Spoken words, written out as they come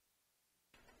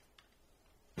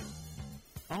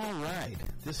All right.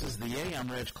 This is The Yay. I'm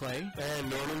Reg Clay. And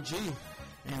Norman G.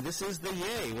 And this is The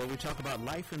Yay, where we talk about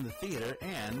life in the theater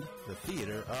and the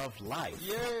theater of life.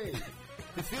 Yay!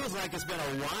 It feels like it's been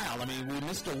a while. I mean, we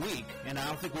missed a week, and I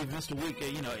don't think we've missed a week,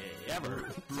 ever.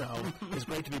 So it's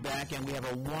great to be back, and we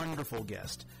have a wonderful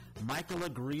guest, Michaela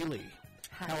Greeley.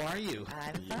 How are you?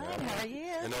 I'm fine. How are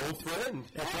you? An old friend.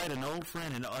 That's right, an old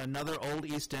friend, and another old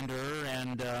East Ender,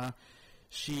 and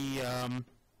she,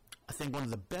 I think one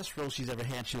of the best roles she's ever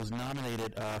had, she was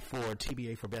nominated for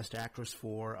TBA for Best Actress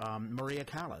for Maria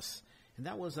Callas. And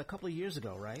that was a couple of years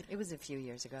ago, right? It was a few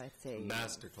years ago, I'd say.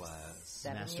 Masterclass.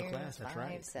 Masterclass, that's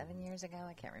right. 7 years ago?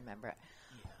 I can't remember.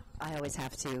 I always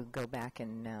have to go back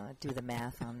and do the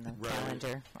math on the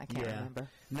calendar. I can't remember.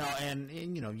 No, and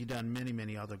you've done many,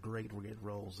 many other great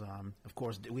roles. Of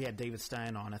course, we had David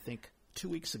Stein on, I think, 2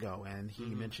 weeks ago, and he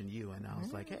mentioned you, and I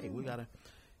was like, hey, we got to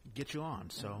get you on.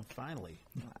 So, finally.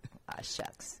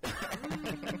 Shucks.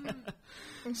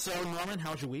 So, Norman,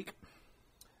 how's your week?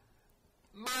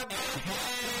 My birthday!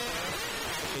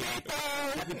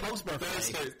 Happy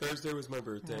post-birthday. Thursday was my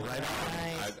birthday. Right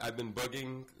on. Nice. I've been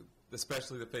bugging,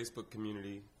 especially the Facebook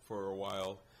community, for a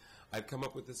while. I've come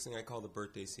up with this thing I call the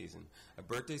birthday season. A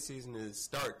birthday season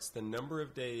starts the number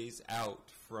of days out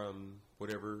from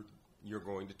whatever you're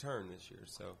going to turn this year.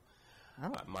 So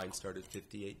mine started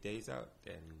 58 days out.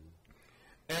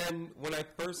 And when I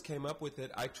first came up with it,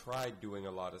 I tried doing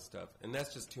a lot of stuff. And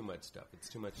that's just too much stuff. It's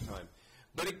too much time.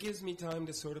 But it gives me time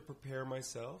to sort of prepare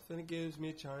myself, and it gives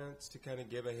me a chance to kind of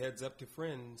give a heads up to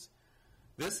friends.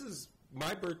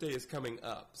 My birthday is coming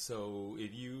up, so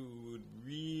if you would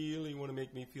really want to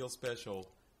make me feel special,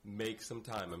 make some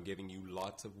time. I'm giving you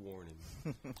lots of warning.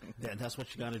 That's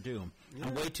what you got to do. Yeah.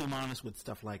 I'm way too honest with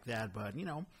stuff like that, but,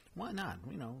 why not?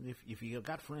 If you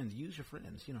got friends, use your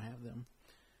friends, have them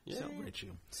celebrate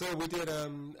you. So we did,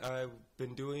 I've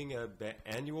been doing an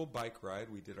annual bike ride.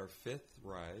 We did our 5th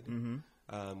ride. Mm-hmm.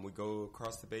 We go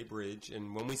across the Bay Bridge,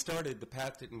 and when we started, the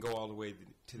path didn't go all the way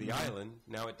to the island.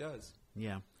 Now it does.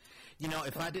 Yeah.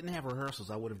 If I didn't have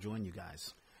rehearsals, I would have joined you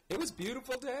guys. It was a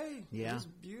beautiful day. Yeah. It was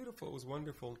beautiful. It was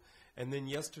wonderful. And then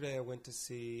yesterday I went to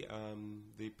see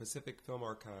the Pacific Film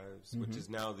Archives, which is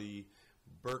now the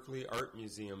Berkeley Art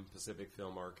Museum Pacific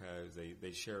Film Archives.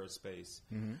 They share a space.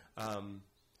 Mm-hmm.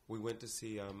 We went to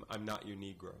see I'm Not Your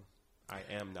Negro. I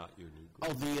Am Not Your Negro.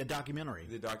 Oh, the documentary.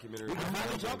 The documentary. We can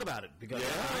finally talk about it. Because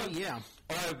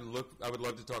I would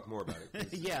love to talk more about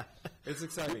it. Yeah. It's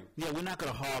exciting. Yeah, we're not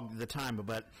going to hog the time,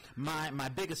 but my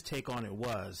biggest take on it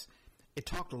was it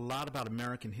talked a lot about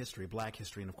American history, black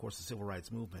history, and, of course, the Civil Rights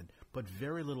Movement, but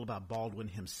very little about Baldwin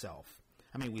himself.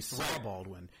 I mean, we saw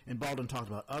Baldwin, and Baldwin talked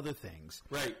about other things.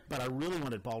 Right. But I really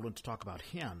wanted Baldwin to talk about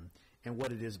him and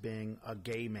what it is being a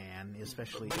gay man,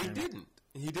 especially. But he didn't.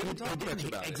 He didn't talk much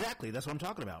about it. Exactly. That's what I'm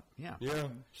talking about. Yeah. Yeah.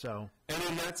 So. And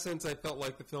in that sense, I felt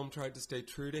like the film tried to stay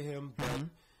true to him, but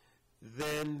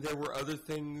then there were other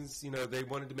things, they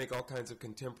wanted to make all kinds of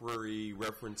contemporary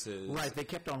references. Right. They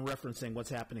kept on referencing what's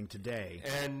happening today.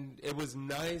 And it was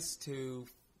nice to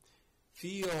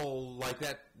feel like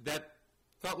that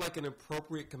felt like an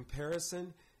appropriate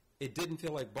comparison. It didn't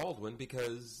feel like Baldwin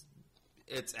because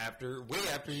it's way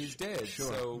after he's dead.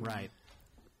 Sure. So, right.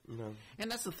 And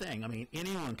that's the thing. I mean,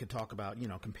 anyone could talk about,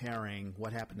 comparing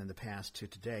what happened in the past to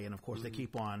today. And, of course, they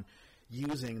keep on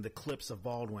using the clips of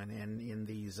Baldwin in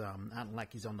these, not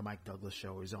like he's on the Mike Douglas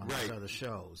show or he's on these other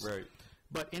shows. Right.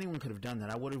 But anyone could have done that.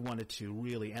 I would have wanted to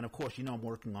really, and, of course, I'm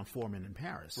working on Foreman in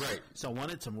Paris. Right. So I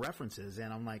wanted some references,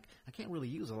 and I'm like, I can't really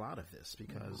use a lot of this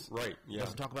because it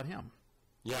doesn't talk about him.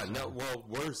 Yeah,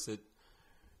 worse,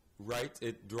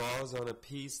 it draws on a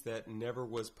piece that never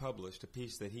was published, a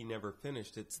piece that he never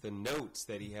finished. It's the notes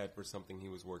that he had for something he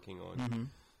was working on. Mm-hmm.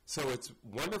 So it's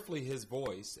wonderfully his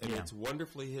voice, and it's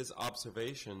wonderfully his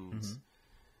observations.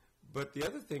 But the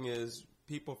other thing is,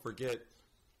 people forget,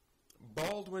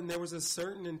 Baldwin, there was a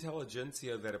certain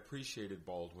intelligentsia that appreciated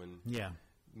Baldwin. Yeah.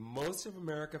 Most of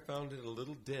America found it a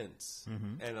little dense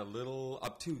and a little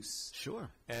obtuse. Sure.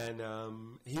 And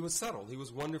he was subtle. He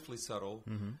was wonderfully subtle.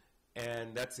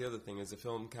 And that's the other thing, is the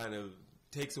film kind of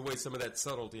takes away some of that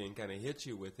subtlety and kind of hits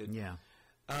you with it. Yeah.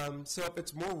 So if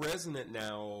it's more resonant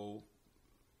now,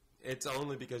 it's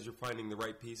only because you're finding the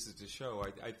right pieces to show.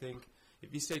 I think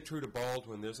if you stay true to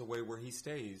Baldwin, there's a way where he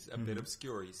stays a bit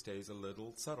obscure. He stays a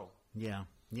little subtle. Yeah,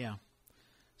 yeah.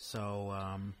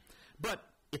 So, but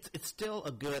it's still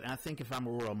a good, I think if I'm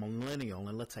a millennial,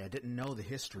 and let's say I didn't know the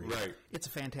history, it's a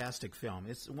fantastic film.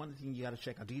 It's one thing you got to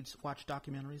check out. Do you watch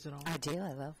documentaries at all? I do.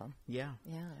 I love them. Yeah.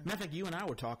 Yeah. Matter of fact, you and I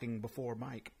were talking before,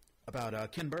 Mike,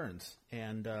 about Ken Burns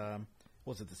and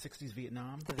was it the 60s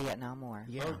Vietnam? The Vietnam War.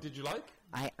 Yeah. Oh, did you like?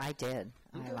 I did.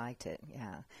 Okay. I liked it,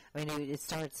 yeah. I mean, it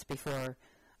starts before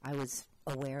I was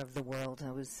aware of the world.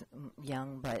 I was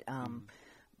young, but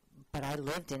I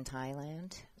lived in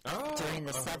Thailand during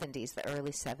the 70s, the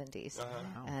early 70s.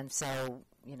 And so,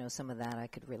 some of that I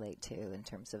could relate to in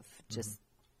terms of just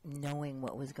knowing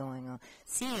what was going on.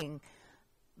 Seeing,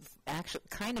 actually,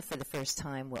 kind of for the first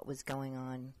time what was going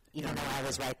on, even though I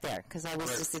was right there. Because I was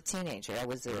just a teenager. I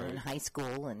was in high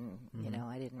school, and,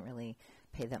 I didn't really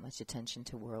pay that much attention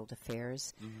to world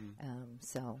affairs.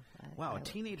 Wow, a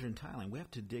teenager in Thailand. We have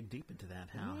to dig deep into that,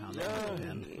 how that would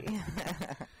have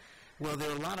been. Well, there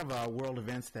are a lot of world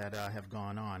events that have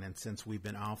gone on, and since we've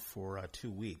been off for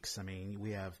 2 weeks, I mean,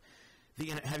 we have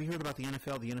have you heard about the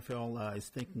NFL? The NFL is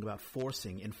thinking about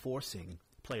enforcing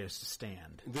players to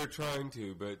stand. They're trying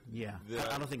to, but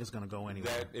I don't think it's going to go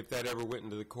anywhere. If that ever went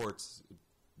into the courts,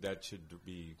 that should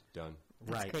be done.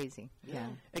 That's crazy. Yeah.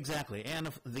 Exactly. And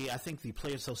I think the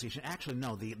Players Association, actually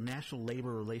no, the National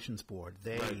Labor Relations Board,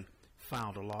 they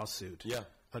filed a lawsuit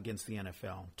against the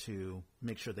NFL to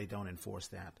make sure they don't enforce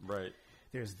that. Right.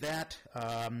 There's that.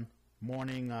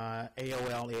 Morning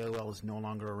AOL is no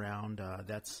longer around.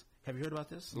 Have you heard about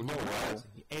this? No.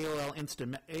 AOL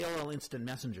Instant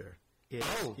Messenger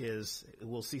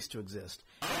will cease to exist.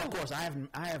 And of course, I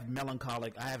have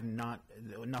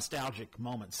nostalgic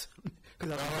moments because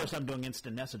that's the first time doing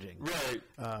instant messaging.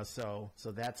 Right. So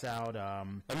that's out. I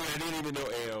didn't even know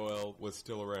AOL was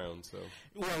still around. So.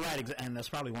 Well, right, and that's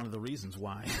probably one of the reasons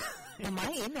why. Well,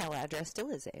 my email address still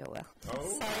is AOL.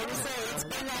 Oh. Sorry to say, it's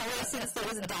been that way since there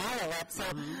was a dial-up. So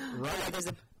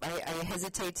I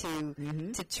hesitate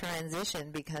to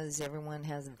transition because everyone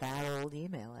has that old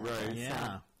email address. Right. Yeah.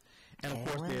 So. And,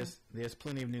 of course, there's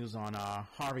plenty of news on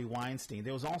Harvey Weinstein.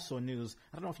 There was also news,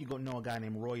 I don't know if you know a guy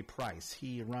named Roy Price.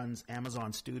 He runs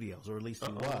Amazon Studios, or at least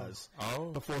he was,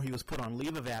 before he was put on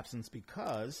leave of absence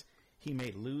because he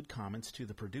made lewd comments to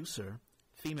the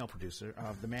female producer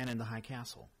of The Man in the High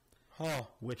Castle,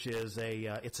 which is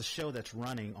it's a show that's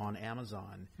running on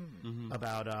Amazon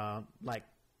about,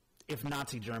 if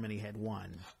Nazi Germany had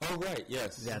won. Oh, right,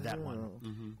 yes. Yeah, that one.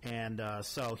 Mm-hmm. And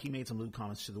so he made some lewd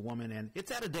comments to the woman. And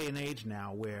it's at a day and age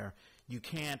now where you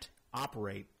can't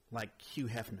operate like Hugh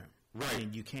Hefner. Right. I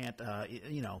mean, you can't,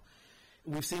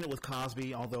 we've seen it with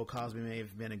Cosby, although Cosby may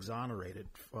have been exonerated.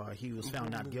 He was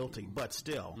found not guilty. But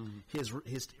still, his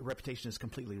reputation is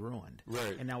completely ruined.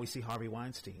 Right. And now we see Harvey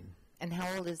Weinstein. And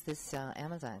how old is this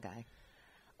Amazon guy?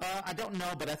 I don't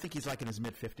know, but I think he's like in his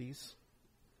mid-50s.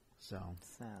 So,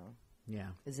 yeah.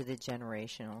 Is it a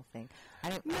generational thing?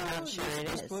 I'm No, not sure it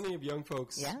is. There's plenty of young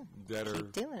folks that are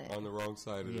doing it. on the wrong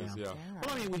side of this. Yeah.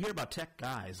 Well, I mean, we hear about tech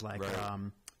guys like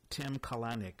Tim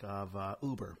Kalanick of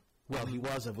Uber. Well, he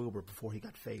was of Uber before he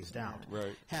got phased out.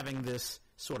 Right. Having this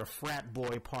sort of frat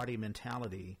boy party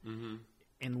mentality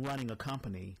in running a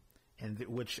company, and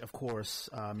which, of course,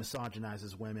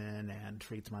 misogynizes women and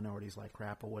treats minorities like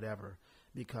crap or whatever.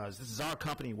 Because this is our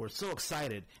company, we're so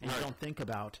excited, and you don't think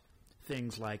about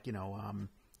things like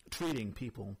treating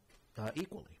people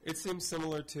equally. It seems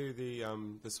similar to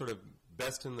the sort of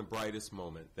best and the brightest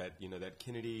moment that that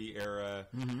Kennedy era.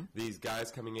 These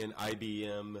guys coming in,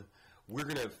 IBM. We're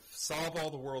going to solve all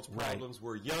the world's problems.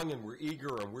 We're young and we're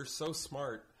eager and we're so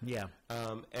smart. Yeah.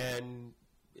 And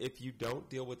if you don't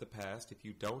deal with the past, if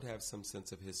you don't have some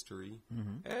sense of history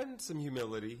and some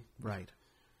humility,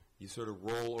 you sort of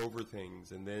roll over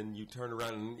things, and then you turn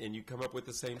around and you come up with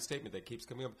the same statement that keeps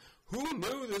coming up. Who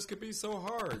knew this could be so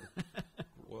hard?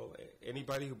 Well,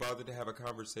 anybody who bothered to have a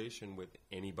conversation with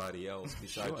anybody else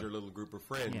besides your little group of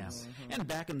friends. Yeah. And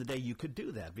back in the day, you could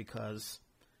do that because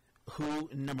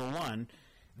number one,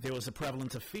 there was a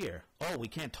prevalence of fear. Oh, we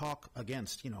can't talk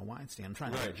against, Weinstein. I'm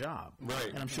trying to get a job. Right.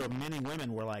 And I'm sure many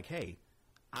women were like, hey,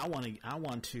 I want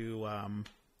to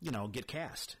get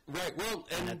cast. Right. Well,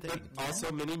 but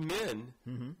also many men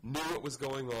knew what was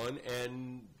going on,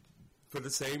 and for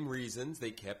the same reasons,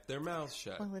 they kept their mouths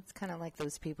shut. Well, it's kind of like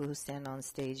those people who stand on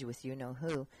stage with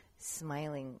you-know-who,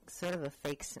 smiling, sort of a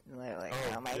fake, like,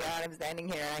 oh my God, I'm standing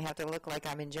here, and I have to look like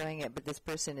I'm enjoying it, but this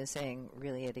person is saying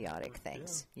really idiotic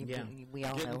things. We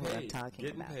all know who I'm talking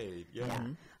about. Getting paid,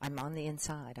 I'm on the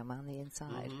inside.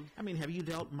 I mean, have you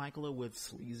dealt, Michaela, with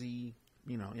sleazy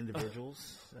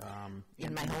individuals?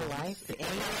 In my whole life?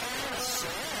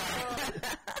 Sure.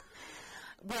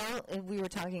 Well, we were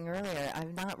talking earlier.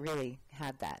 I've not really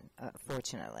had that,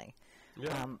 fortunately.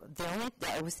 Yeah.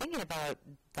 I was thinking about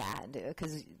that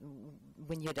because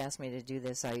when you'd asked me to do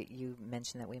this, you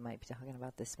mentioned that we might be talking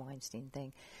about this Weinstein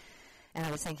thing. And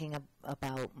I was thinking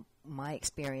about my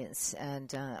experience,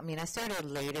 and I mean, I started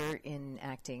later in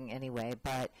acting anyway,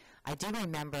 but I do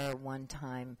remember one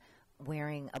time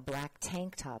wearing a black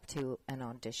tank top to an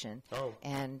audition. Oh.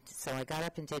 And so I got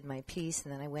up and did my piece,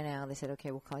 and then I went out. They said,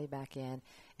 okay, we'll call you back in.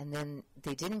 And then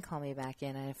they didn't call me back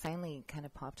in, and it finally kind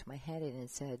of popped my head in and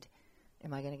said, are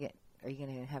you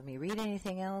going to have me read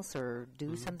anything else or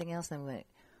do something else? And I went,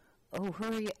 oh, who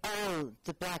are you? Oh,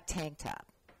 the black tank top.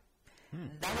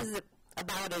 That was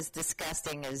about as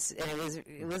disgusting as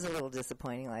it was a little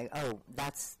disappointing. Like, oh,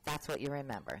 that's what you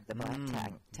remember, the black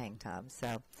tank top.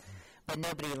 So, but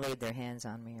nobody laid their hands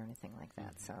on me or anything like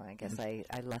that. So I guess I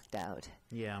lucked out.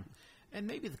 Yeah, and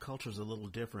maybe the culture's a little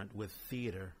different with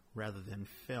theater rather than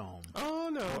film. Oh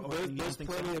no,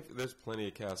 there's plenty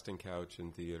of casting couch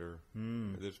in theater.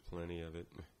 There's plenty of it.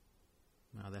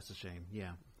 No, that's a shame.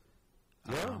 Yeah.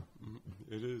 Yeah,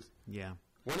 it is. Yeah.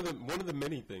 One of the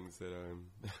many things that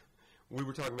we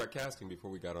were talking about casting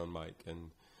before we got on mic, and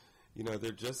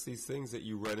they're just these things that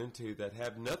you run into that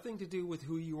have nothing to do with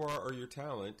who you are or your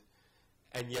talent,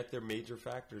 and yet they're major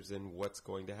factors in what's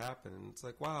going to happen. And it's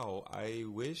like, wow, I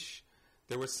wish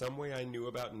there was some way I knew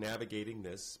about navigating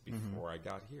this before I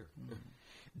got here.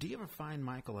 Do you ever find,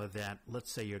 Michaela, that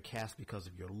let's say you're cast because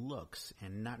of your looks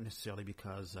and not necessarily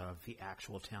because of the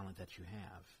actual talent that you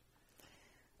have?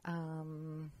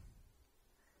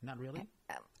 Not really?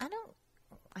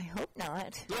 I hope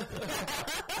not.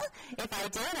 If I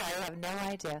did, I have no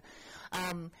idea.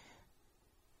 I'm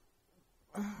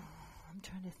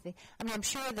trying to think. I mean, I'm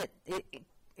sure that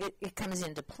it comes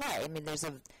into play. I mean,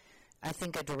 I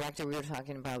think a director, we were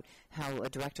talking about how a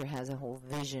director has a whole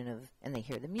vision of, and they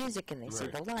hear the music and they see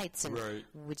the lights, and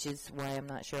which is why I'm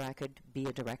not sure I could be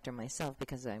a director myself,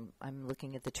 because I'm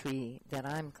looking at the tree that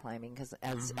I'm climbing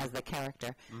as the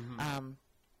character.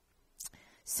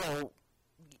 So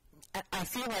I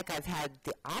feel like I've had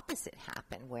the opposite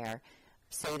happen where,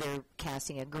 say they're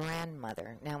casting a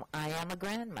grandmother. Now, I am a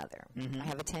grandmother. I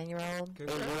have a 10-year-old,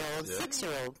 8-year-old,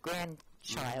 6-year-old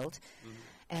grandchild.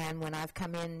 And when I've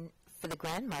come in for the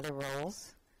grandmother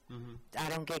roles, I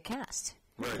don't get cast.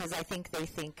 Because I think they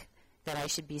think that I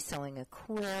should be sewing a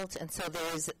quilt. And so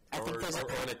there's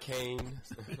on a cane.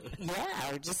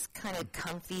 Yeah, or just kind of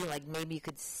comfy, like maybe you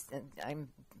could, I'm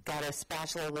got a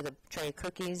spatula with a tray of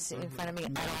cookies in front of me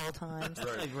at all times.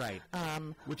 Right.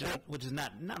 Which is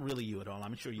not really you at all.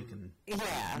 I'm sure you can.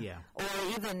 Yeah. Or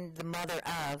even the mother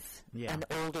of an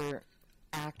older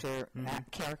actor,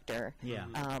 character. Yeah.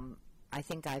 I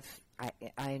think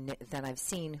I've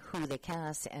seen who they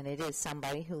cast, and it is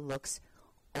somebody who looks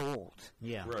old.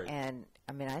 Yeah. Right. And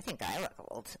I mean, I think I look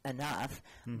old enough,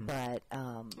 but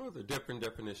well, there are different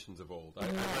definitions of old. I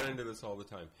run into this all the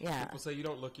time. Yeah. People say you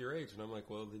don't look your age, and I'm like,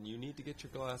 well, then you need to get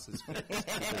your glasses fixed,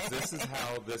 because this is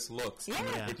how this looks.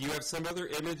 Yeah. If you have some other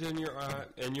image in your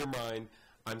mind,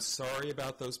 I'm sorry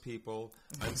about those people.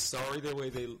 I'm sorry the way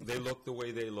they look the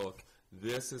way they look.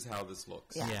 This is how this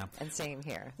looks. Yeah. And same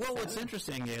here. Well, what's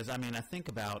interesting is, I mean, I think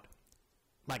about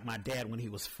like my dad when he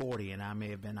was 40, and I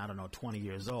may have been, 20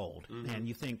 years old, and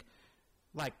you think,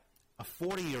 like a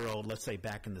 40-year-old, let's say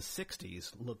back in the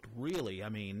 60s, looked really,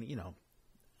 mature.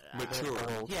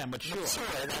 Yeah, mature. Mature,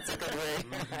 that's a good word.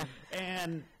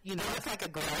 And, They look like a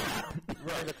grown-up.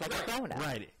 They look like a grown-up.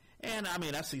 Right. And,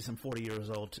 I see some 40 years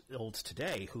olds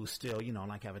today who still,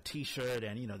 like have a T-shirt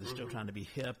and, they're still trying to be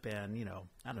hip and,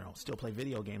 still play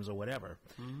video games or whatever.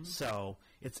 So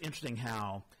it's interesting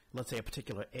how, let's say, a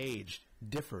particular age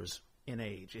differs in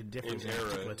age. It differs in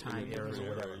particular time eras or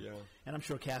whatever. Yeah. And I'm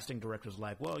sure casting directors are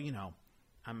like, well,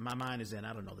 my mind is in,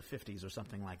 the 50s or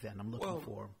something like that, and I'm looking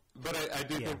for... But I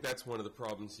do think that's one of the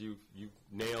problems you've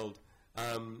nailed.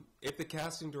 If the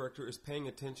casting director is paying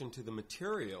attention to the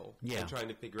material and trying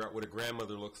to figure out what a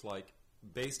grandmother looks like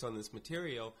based on this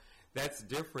material, that's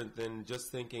different than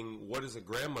just thinking, what does a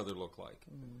grandmother look like?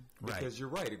 Because you're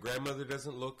right, a grandmother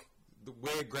doesn't look... The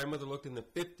way a grandmother looked in the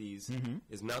 50s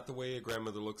is not the way a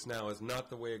grandmother looks now, is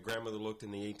not the way a grandmother looked in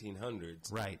the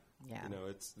 1800s. Right. Yeah.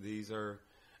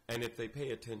 And if they pay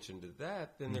attention to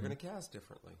that, then they're going to cast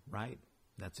differently. Right.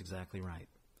 That's exactly right.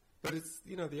 But it's,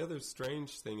 the other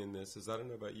strange thing in this is, I don't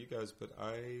know about you guys, but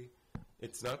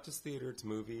it's not just theater, it's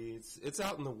movies, it's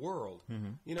out in the world.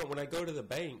 When I go to the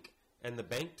bank and the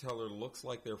bank teller looks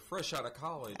like they're fresh out of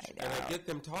college, and I get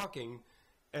them talking,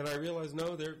 and I realize,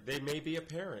 no, they may be a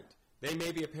parent. They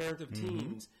may be a parent of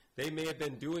teens. They may have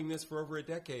been doing this for over a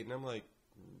decade. And I'm like,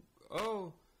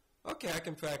 oh, okay, I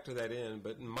can factor that in.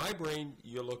 But in my brain,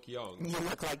 you look young. You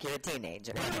look like you're a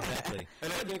teenager. Exactly.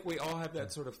 And I think we all have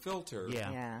that sort of filter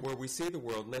where we see the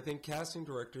world. And I think casting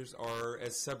directors are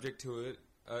as subject to it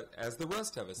as the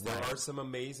rest of us. There are some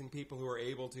amazing people who are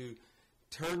able to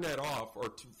turn that off or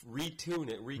to retune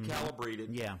it, recalibrate it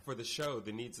for the show,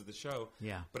 the needs of the show.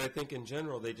 Yeah. But I think in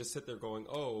general they just sit there going,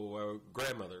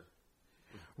 grandmother.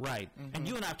 Right. And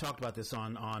you and I have talked about this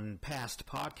on past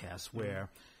podcasts where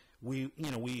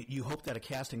you hope that a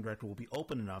casting director will be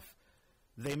open enough.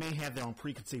 They may have their own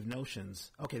preconceived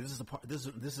notions. Okay, this is the part. This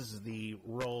is the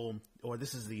role, or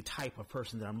this is the type of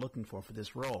person that I'm looking for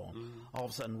this role. All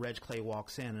of a sudden, Reg Clay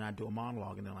walks in, and I do a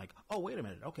monologue, and they're like, "Oh, wait a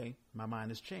minute. Okay, my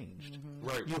mind has changed."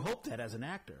 Right. You hope that as an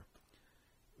actor,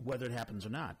 whether it happens or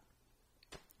not,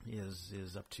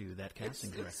 is up to that casting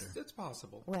director. It's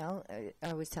possible. Well,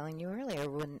 I was telling you earlier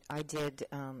when I did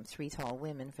Three Tall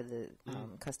Women for the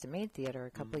custom-made theater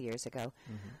a couple of years ago,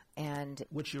 and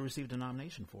which you received a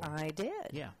nomination for. I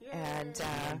did. Yeah. And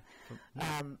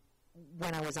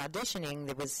when I was auditioning,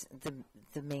 there was the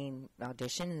main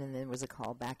audition, and then there was a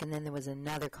callback, and then there was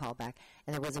another callback,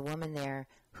 and there was a woman there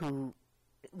who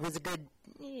was a good,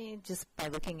 just by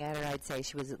looking at her, I'd say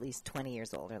she was at least 20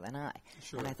 years older than I.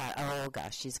 Sure. And I thought, oh,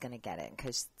 gosh, she's going to get it,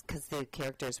 because the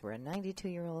characters were a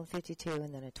 92-year-old, 52,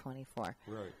 and then a 24.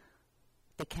 Right.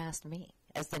 They cast me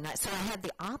as the so I had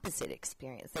the opposite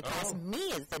experience. They cast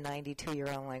me as the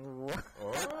 92-year-old. I'm like, whoa,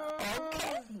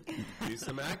 okay. Do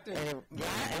some acting. And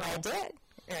I did.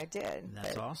 I did.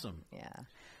 That's awesome. Yeah.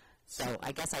 So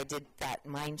I guess I did that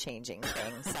mind-changing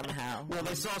thing somehow. Well,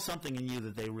 they saw something in you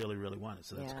that they really, really wanted,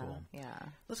 so that's cool. Yeah.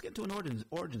 Let's get to an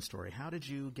origin story. How did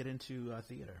you get into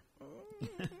theater?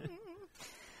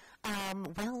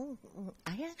 Well,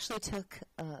 I actually took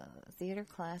theater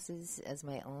classes as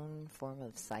my own form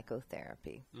of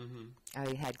psychotherapy.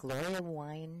 I had Gloria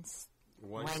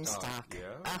Weinstock.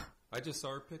 Yeah. I just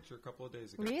saw her picture a couple of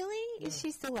days ago. Really? Yeah. Is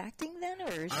she still acting then,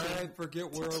 or is she I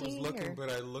forget where I was looking, or? but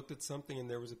I looked at something and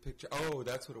there was a picture. Oh,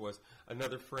 that's what it was.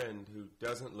 Another friend who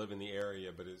doesn't live in the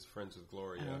area but is friends with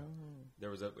Gloria. There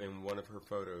was in one of her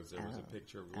photos, there was a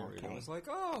picture of Gloria. Okay. And I was like,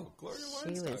 oh, Gloria Weinstock.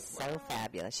 She was so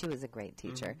fabulous. She was a great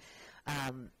teacher.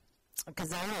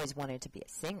 Because I always wanted to be a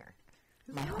singer.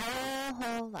 My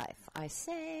whole life. I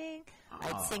sang.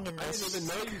 I'd sing in the... I didn't even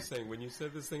know you sang. When you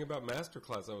said this thing about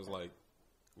masterclass, I was like...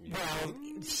 Well,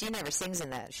 she never sings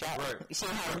in that show. Right. She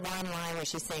has one line where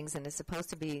she sings, and it's supposed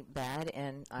to be bad,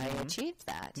 and I achieved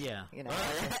that. Yeah. You know,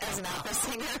 as an opera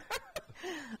singer.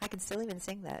 I can still even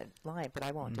sing that line, but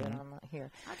I won't do it. I'm not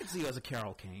here. I can see you as a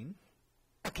Carole Kane.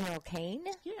 A Carole Kane?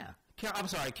 Yeah. I'm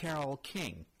sorry, Carole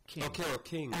King. Oh, Carole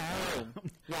King. Oh.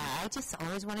 Yeah, I just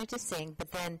always wanted to sing, but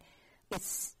then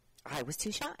I was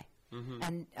too shy.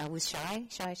 And I was shy.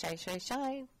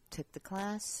 Took the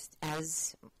class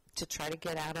to try to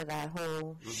get out of that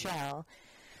whole shell.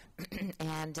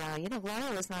 And,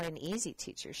 Gloria was not an easy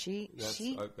teacher. I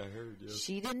heard, yes.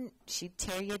 She'd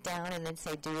tear you down and then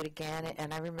say, do it again.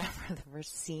 And I remember the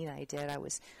first scene I did, I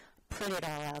was put it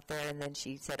all out there, and then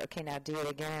she said, okay, now do it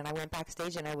again. And I went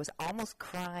backstage, and I was almost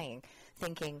crying,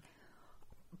 thinking,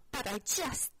 but I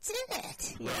just did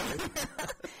it. Right.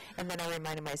 And then I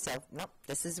reminded myself, nope,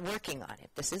 this is working on it.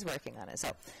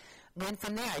 So went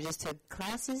from there. I just took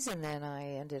classes, and then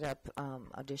I ended up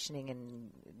auditioning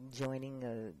and joining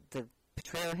the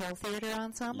Potrero Hill Theater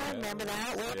Ensemble. Yes. Remember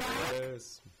that?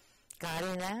 Yes. Got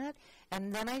in that.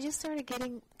 And then I just started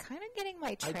getting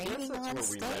my training on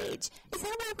stage. Is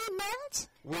that where we met?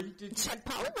 Chuck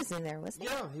Polly was in there, wasn't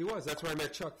he? Yeah, he was. That's where I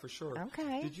met Chuck for sure.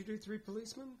 Okay. Did you do Three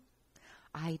Policemen?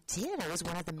 I did. I was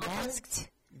one of the masked.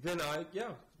 Then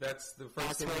that's the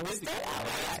first thing I did.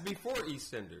 That's before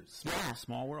EastEnders. Yeah.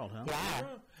 Small world, huh? Yeah.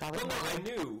 That was I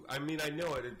knew. I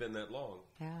know it had been that long.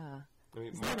 Yeah. I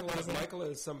mean, Michaela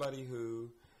is somebody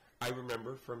who I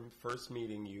remember from first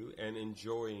meeting you and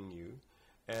enjoying you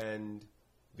and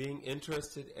being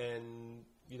interested and,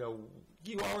 you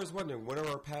always wondering, when are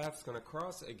our paths going to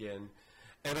cross again?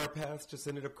 And our paths just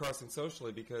ended up crossing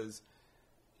socially because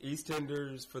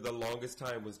EastEnders for the longest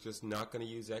time was just not going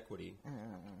to use equity.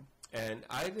 And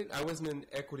I wasn't in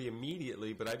equity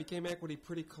immediately, but I became equity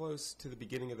pretty close to the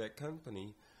beginning of that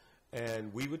company.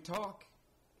 And we would talk.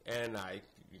 And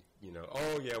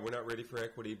we're not ready for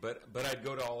equity, but I'd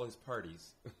go to all his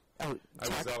parties. Oh, I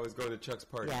was always going to Chuck's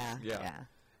parties. Yeah.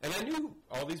 And I knew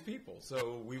all these people,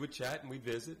 so we would chat and we'd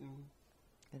visit. And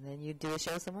then you'd do a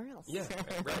show somewhere else. Yeah,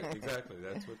 right, exactly.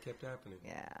 That's what kept happening.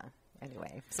 Yeah.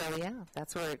 Anyway, so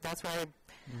that's where I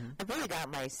really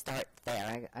got my start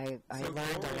there. I learned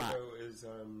a lot. So is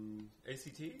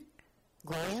ACT?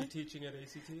 Gloria? Was she teaching at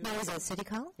ACT? No, I was at City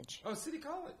College. Oh, City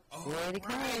College. City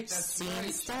College, scene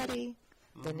right. study,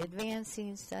 then advanced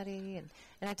scene study, and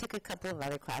I took a couple of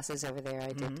other classes over there.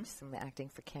 I did some acting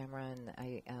for camera, and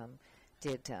I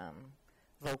did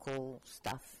vocal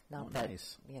stuff. Not that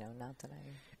nice. not that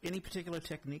I. Any particular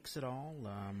techniques at all?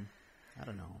 I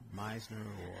don't know, Meisner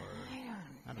or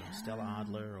I don't know, Stella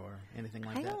Adler or anything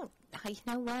like that? You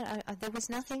know what? There was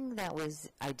nothing that was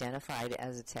identified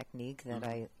as a technique that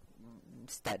I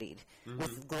studied.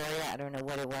 With Gloria, I don't know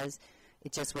what it was.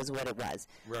 It just was what it was.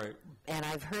 Right. And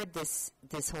I've heard this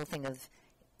whole thing of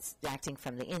acting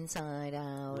from the inside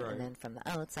out and then from the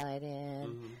outside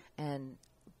in. And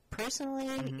personally,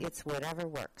 it's whatever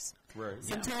works. Right.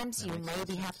 Sometimes you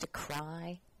maybe have to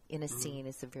cry in a scene.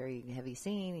 It's a very heavy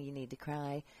scene. You need to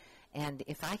cry. And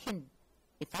if I can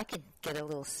get a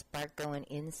little spark going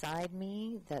inside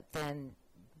me that then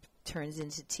turns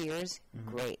into tears,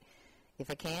 great. If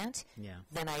I can't,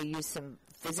 then I use some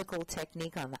physical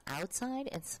technique on the outside,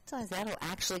 and sometimes that'll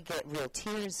actually get real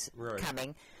tears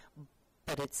coming,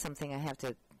 but it's something I have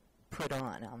to put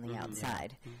on the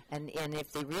outside. And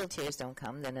if the real tears don't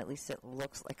come, then at least it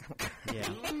looks like I'm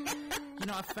crying. You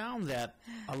know, I found that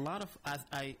a lot of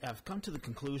I've come to the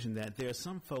conclusion that there are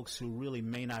some folks who really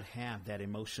may not have that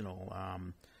emotional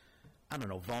I don't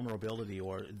know, vulnerability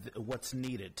or what's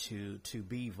needed to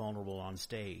be vulnerable on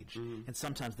stage. And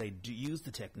sometimes they do use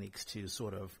the techniques to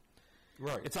sort of,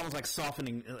 it's almost like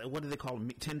softening, what do they call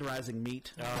it, tenderizing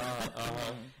meat?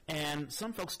 And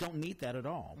some folks don't need that at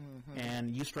all.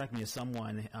 And you strike me as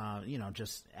someone, you know,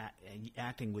 just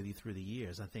acting with you through the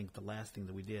years. I think the last thing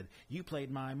that we did, you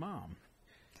played my mom.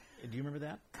 Do you remember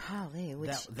that? Golly,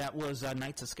 that was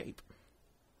Knight's Escape.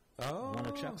 Oh. One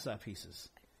of Chuck's pieces.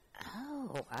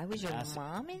 Oh, I was your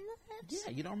mom in that? Yeah,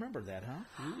 you don't remember that, huh?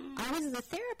 I was the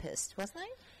therapist, wasn't I?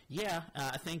 Yeah,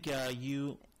 I think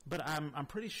you. But I'm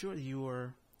pretty sure you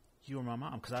were my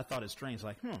mom because I thought it strange.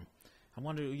 Like, I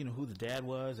wonder, you know, who the dad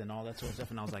was and all that sort of stuff.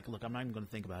 And I was like, look, I'm not even going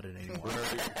to think about it anymore.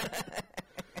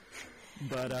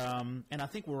 But and I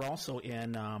think we're also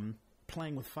in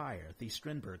Playing with Fire, the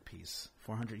Strindberg piece,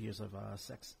 400 Years of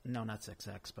Sex. No, not Sex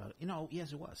X, but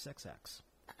yes, it was Sex X.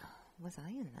 Was I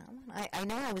in that one? I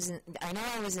know I was in. I know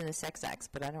I was in the Sex Acts,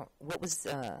 but I don't. What was?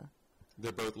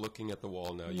 They're both looking at the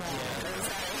wall now. Yeah.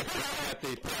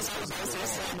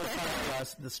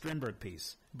 The Strindberg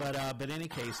piece, but in any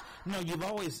case, no. You've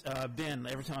always been.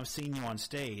 Every time I've seen you on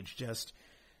stage, just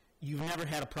you've never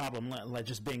had a problem like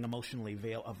just being emotionally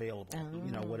available.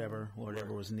 You know, whatever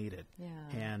was needed. Yeah.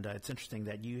 And it's interesting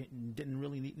that you didn't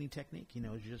really need any technique. You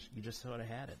know, you just sort of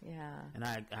had it. Yeah. And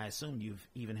I assume you've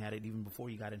even had it even before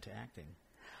you got into acting.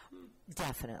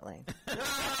 Definitely.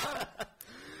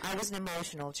 I was an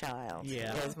emotional child.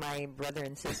 Yeah. As my brother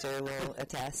and sister will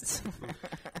attest.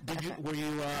 Were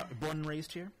you born and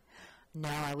raised here? No,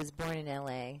 I was born in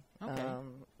L.A. Okay.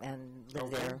 And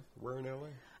lived there. Where in L.A.?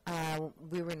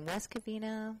 We were in West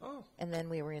Covina, and then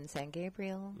we were in San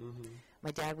Gabriel.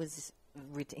 My dad was,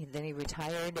 then he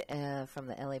retired from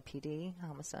the LAPD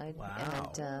homicide. Wow.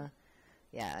 And,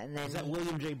 and then... Is that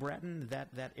William J. Bratton,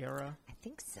 that era? I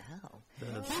think so.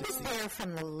 He was there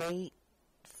from the late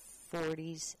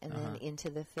 40s and then into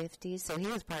the 50s, so he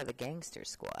was part of the Gangster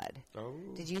Squad. Oh.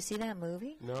 Did you see that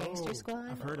movie, No. Gangster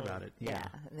Squad? I've heard about it, yeah.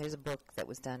 And there's a book that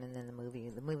was done, and then the movie.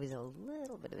 The movie's a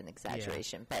little bit of an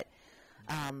exaggeration, but...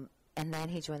 and then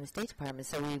he joined the State Department,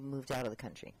 so we moved out of the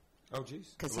country. Oh,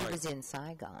 jeez. Because he was in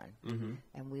Saigon,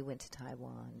 and we went to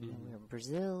Taiwan, and we were in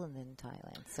Brazil, and then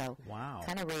Thailand. So,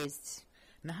 kind of raised...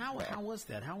 Now, how was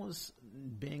that? How was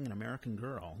being an American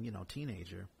girl, you know,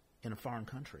 teenager, in a foreign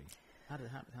country? Well,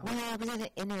 I was at an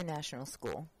international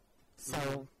school,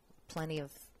 so plenty of...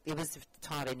 It was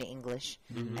taught in English,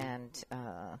 and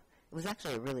it was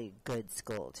actually a really good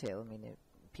school, too. I mean,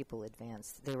 people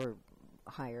advanced. They were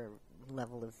higher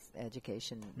level of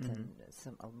education than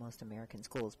most American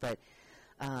schools, but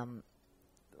I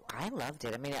loved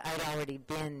it. I mean, I'd already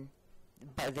been,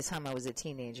 by the time I was a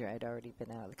teenager, I'd already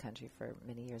been out of the country for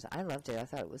many years. I loved it. I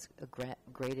thought it was a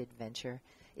great adventure.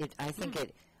 I think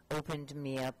it opened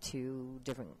me up to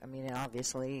different, I mean, it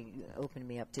obviously opened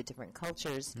me up to different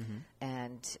cultures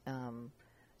and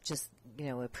just, you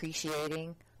know,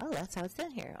 appreciating, oh, that's how it's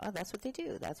done here. Oh, that's what they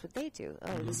do. That's what they do.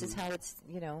 Oh, this is how it's,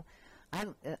 you know, I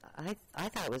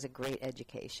thought it was a great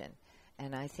education,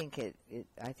 and I think it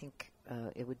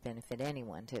would benefit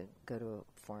anyone to go to a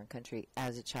foreign country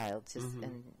as a child, just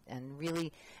and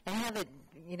really and have it,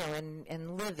 you know,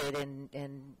 and live it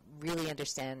and really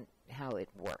understand how it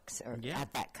works or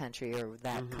at that country or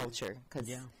that culture, because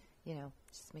you know,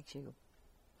 it just makes you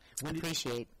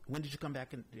appreciate. When did you come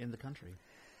back in the country?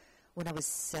 When I was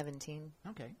 17.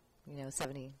 Okay. You know,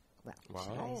 70. Well,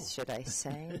 wow. should I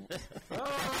say it? It's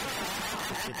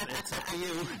up to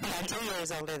you. I'm 2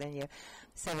 years older than you,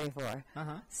 74.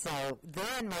 So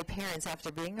then my parents,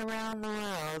 after being around the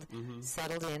world,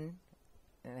 settled in,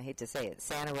 and I hate to say it,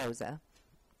 Santa Rosa.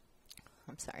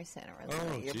 I'm sorry, Santa Rosa.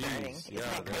 Oh, You're burning. Isn't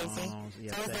that crazy?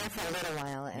 So I was there for a little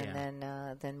while,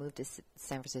 and then moved to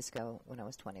San Francisco when I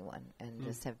was 21, and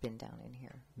just have been down in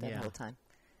here the whole time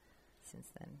since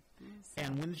then. So.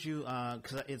 And when did you?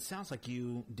 Because it sounds like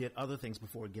you did other things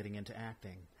before getting into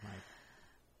acting, right?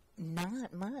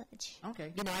 Not much.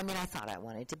 Okay. You know, I mean, I thought I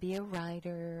wanted to be a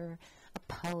writer, a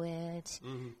poet.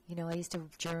 You know, I used to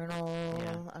journal.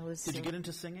 Yeah. Did you get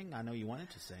into singing? I know you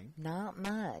wanted to sing. Not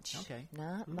much. Okay.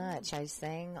 Not much. I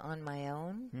sang on my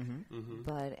own.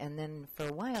 But, and then for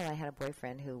a while I had a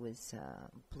boyfriend who was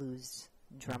a blues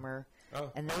drummer.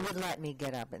 And they would let me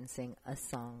get up and sing a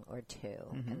song or two.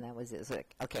 And that was it. It was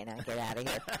like, okay, now get out of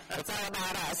here. It's all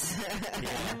about us.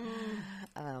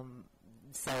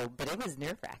 So, but it was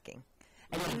nerve-wracking.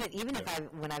 And even if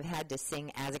when I've had to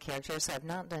sing as a character, so I've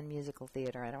not done musical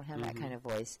theater, I don't have that kind of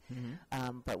voice.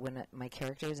 But when my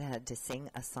characters had to sing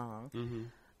a song,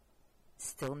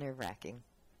 still nerve-wracking.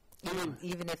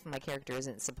 Even if my character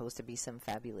isn't supposed to be some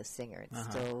fabulous singer, it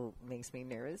still makes me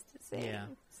nervous to sing. Yeah.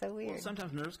 So weird. Well,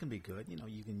 sometimes nerves can be good. You know,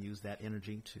 you can use that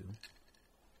energy to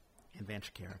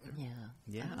advance your character.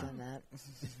 Yeah. I've done that.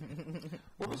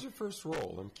 What was your first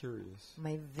role? I'm curious.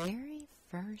 My very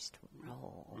first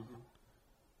role.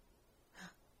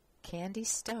 Candy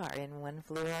Starr in One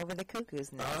Flew Over the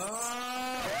Cuckoo's Nest.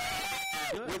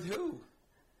 With who?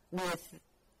 With,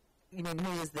 you mean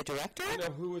who was the director? No,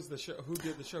 who was the show? Who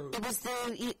did the show? It was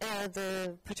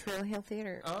the Potrero Hill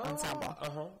Theater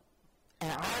Ensemble.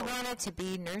 And I wanted to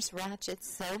be Nurse Ratched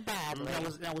so badly.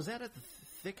 Now, was that at the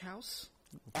Thick House?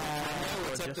 No,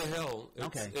 it's at the Hill.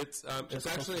 It's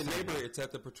actually a neighborhood. It's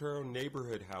at the Potrero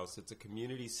Neighborhood House. It's a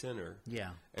community center. Yeah.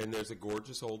 And there's a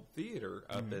gorgeous old theater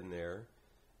up in there.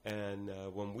 And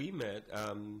when we met,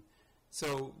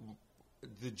 so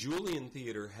the Julian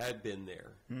Theater had been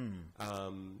there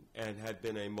and had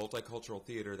been a multicultural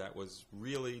theater that was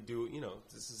really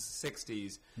this is the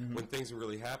 60s when things were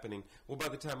really happening. Well, by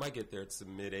the time I get there, it's the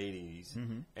mid-'80s,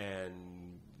 and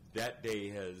that day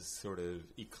has sort of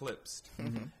eclipsed.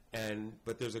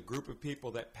 But there's a group of people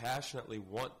that passionately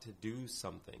want to do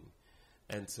something,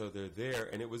 and so they're there.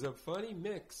 And it was a funny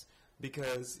mix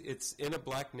because it's in a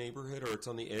black neighborhood, or it's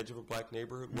on the edge of a black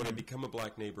neighborhood when it became a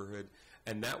black neighborhood,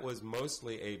 and that was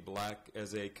mostly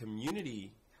as a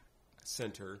community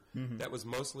center that was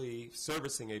mostly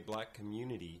servicing a black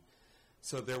community.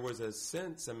 So there was a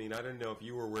sense, I mean, I don't know if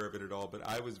you were aware of it at all, but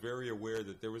I was very aware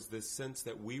that there was this sense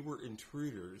that we were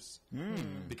intruders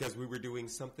because we were doing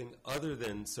something other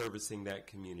than servicing that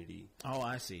community. Oh,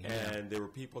 I see. And there were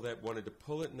people that wanted to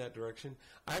pull it in that direction.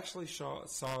 I actually saw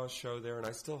a show there, and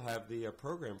I still have the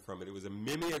program from it. It was a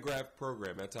mimeograph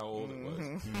program. That's how old it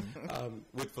was.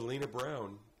 With Felina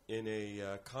Brown in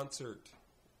a concert.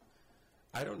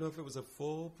 I don't know if it was a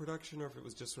full production or if it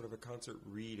was just sort of a concert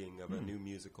reading of a new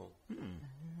musical.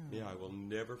 Yeah, I will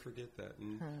never forget that.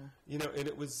 And, and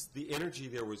it was, the energy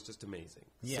there was just amazing.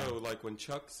 Yeah. So, like, when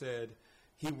Chuck said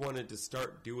he wanted to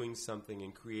start doing something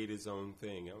and create his own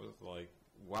thing, I was like,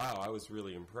 wow, I was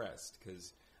really impressed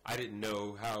because I didn't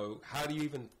know how do you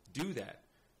even do that?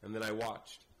 And then I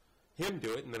watched him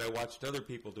do it, and then I watched other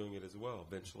people doing it as well.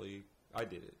 Eventually, I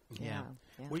did it. Yeah.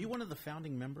 Were you one of the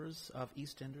founding members of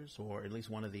EastEnders, or at least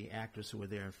one of the actors who were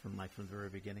there from the very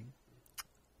beginning?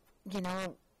 You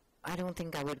know, I don't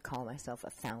think I would call myself a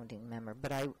founding member,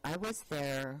 but I was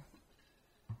there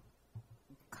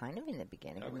kind of in the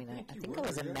beginning. I think I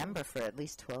was a member for at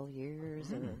least 12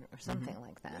 years or something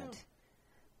like that.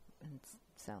 Yeah. And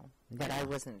so, but I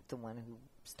wasn't the one who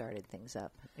started things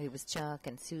up. It was Chuck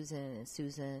and Susan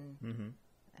and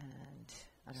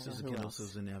I don't know who else.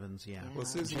 Susan Evans, yeah. Well,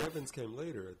 Susan Evans came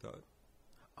later, I thought.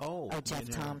 Oh, Jeff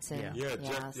Thompson. Yeah,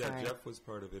 Jeff was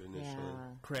part of it initially.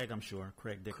 Yeah. Craig, I'm sure.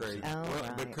 Craig Dickerson.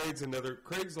 But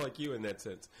Craig's like you in that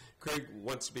sense. Craig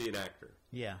wants to be an actor.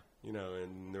 Yeah.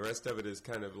 And the rest of it is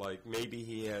kind of like maybe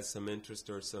he has some interest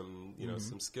or some,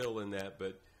 some skill in that,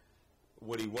 but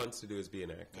what he wants to do is be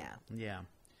an actor. Yeah. Yeah.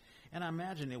 And I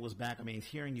imagine it was back,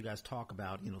 hearing you guys talk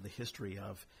about, the history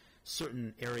of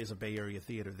certain areas of Bay Area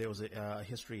theater, there was a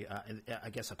history,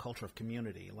 I guess a culture of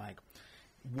community. Like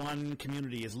one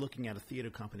community is looking at a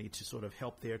theater company to sort of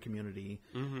help their community,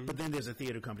 but then there's a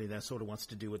theater company that sort of wants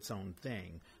to do its own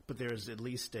thing. But there's at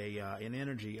least an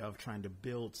energy of trying to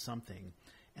build something.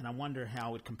 And I wonder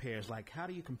how it compares. Like, how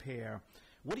do you compare?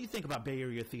 What do you think about Bay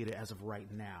Area theater as of right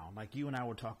now? Like you and I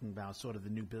were talking about sort of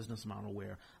the new business model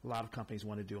where a lot of companies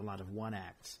want to do a lot of one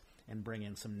acts and bring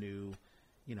in some new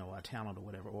talent or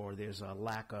whatever, or there's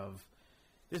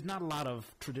not a lot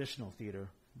of traditional theater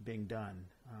being done.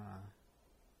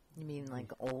 You mean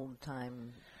like old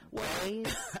time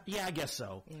plays? Yeah, I guess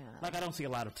so. Yeah. Like I don't see a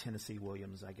lot of Tennessee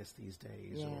Williams, I guess, these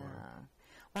days. Yeah.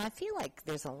 Well, I feel like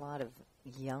there's a lot of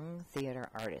young theater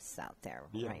artists out there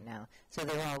right now. So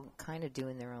they're all kind of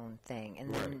doing their own thing.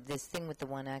 And then this thing with the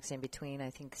one acts in between, I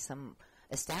think some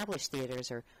established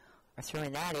theaters are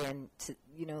throwing that in to,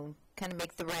 kind of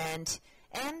make the rent.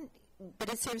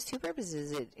 But it serves two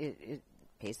purposes. It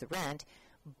pays the rent,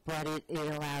 but it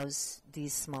allows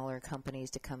these smaller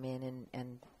companies to come in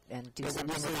and do something.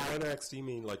 When you say one acts, do you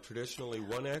mean like traditionally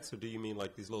one acts, or do you mean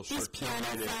like these little short piano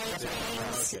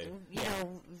things? Okay.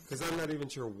 Because I'm not even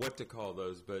sure what to call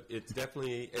those, but it's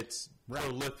definitely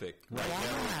prolific right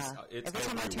now. It's every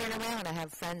time I turn around, I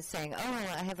have friends saying, "Oh,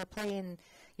 I have a play in.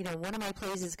 One of my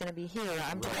plays is going to be here.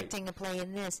 I'm directing a play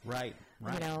in this. Right.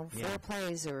 4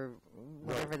 plays or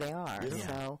whatever they are. Yeah.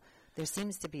 So there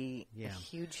seems to be a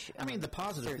huge. I mean, the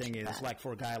positive thing is, like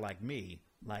for a guy like me,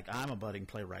 like I'm a budding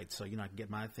playwright, so I can get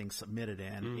my thing submitted,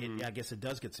 and I guess it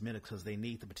does get submitted because they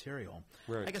need the material.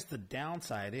 Right. I guess the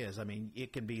downside is, I mean,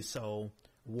 it can be so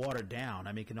watered down.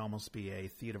 I mean, it can almost be a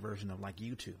theater version of like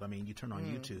YouTube. I mean, you turn on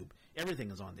YouTube, everything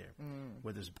is on there,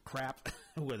 whether there's crap,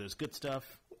 whether there's good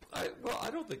stuff. I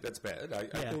don't think that's bad. I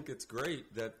think it's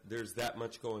great that there's that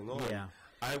much going on. Yeah.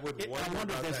 I wonder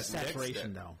if there's a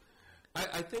saturation, though.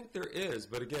 I think there is,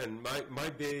 but again, my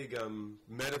big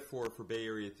metaphor for Bay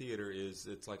Area theater is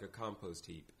it's like a compost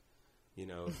heap.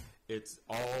 It's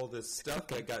all this stuff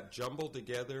that got jumbled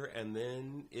together, and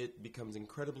then it becomes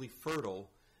incredibly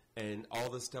fertile, and all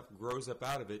this stuff grows up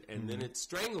out of it, and then it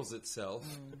strangles itself.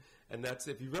 And that's,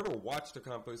 if you've ever watched a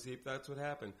compost heap, that's what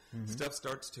happened. Stuff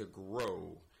starts to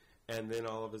grow, and then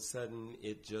all of a sudden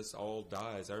it just all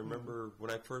dies. I remember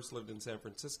when I first lived in San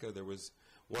Francisco, there was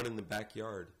one in the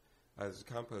backyard as a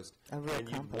compost.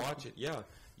 You'd watch it,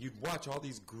 you'd watch all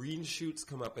these green shoots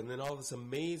come up, and then all this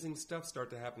amazing stuff start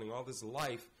to happening, all this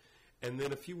life, and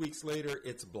then a few weeks later,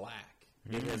 it's black.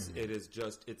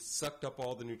 It's sucked up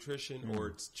all the nutrition, or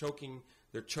it's choking.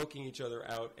 They're choking each other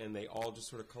out, and they all just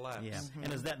sort of collapse. Yeah.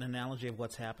 And is that an analogy of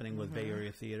what's happening with Bay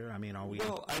Area theater? I mean, are we?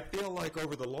 Well, I feel like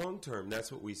over the long term,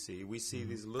 that's what we see. We see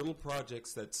these little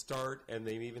projects that start, and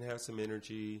they even have some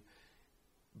energy,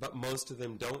 but most of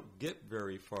them don't get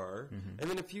very far. And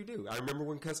then a few do. I remember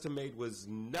when Custom Made was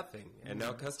nothing, and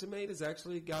now Custom Made has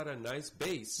actually got a nice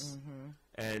base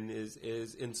and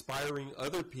is inspiring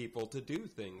other people to do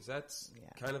things. That's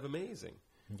kind of amazing.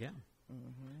 Yeah.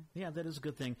 Yeah, that is a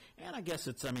good thing. And I guess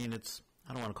I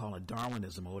don't want to call it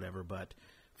Darwinism or whatever, but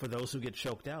for those who get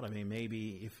choked out, I mean,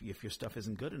 maybe if your stuff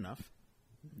isn't good enough,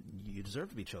 you deserve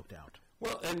to be choked out.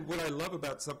 Well, and what I love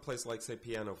about some place like, say,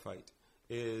 Piano Fight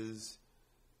is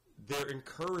they're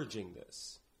encouraging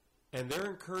this. And they're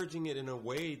encouraging it in a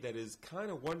way that is kind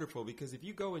of wonderful, because if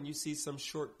you go and you see some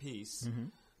short piece,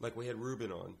 like we had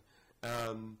Ruben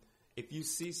on, if you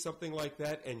see something like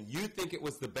that and you think it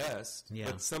was the best,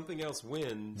 but something else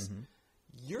wins,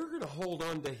 you're going to hold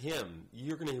on to him.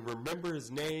 You're going to remember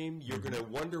his name. You're going to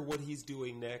wonder what he's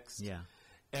doing next. Yeah.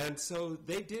 And so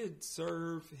they did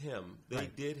serve him. They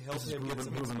did help him get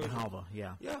some exposure.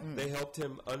 Yeah, they helped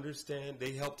him understand.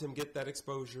 They helped him get that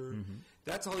exposure.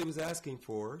 That's all he was asking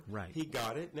for. Right. He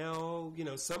got it. Now,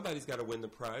 somebody's got to win the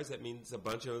prize. That means a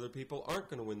bunch of other people aren't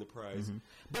going to win the prize.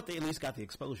 But they at least got the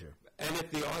exposure. And if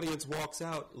the audience walks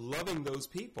out loving those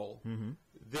people,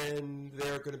 then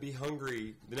they're going to be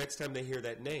hungry. The next time they hear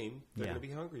that name, they're going to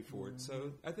be hungry for it.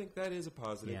 So I think that is a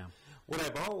positive. Yeah. What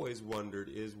I've always wondered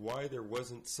is why there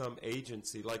wasn't some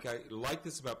agency. Like, I like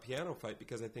this about Piano Fight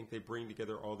because I think they bring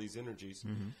together all these energies.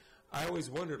 I always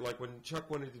wondered, like, when Chuck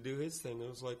wanted to do his thing, I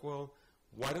was like, well,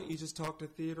 why don't you just talk to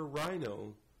Theater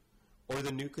Rhino or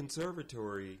the New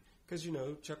Conservatory? Because,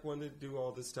 Chuck wanted to do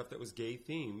all this stuff that was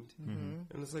gay-themed.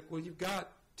 And it's like, well, you've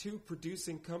got two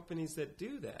producing companies that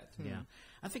do that. Yeah.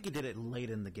 I think he did it late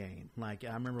in the game. Like,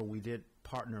 I remember we did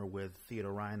partner with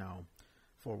Theater Rhino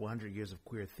for 100 Years of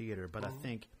Queer Theater, but I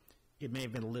think it may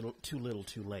have been a little too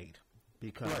late,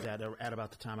 because at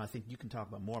about the time, I think you can talk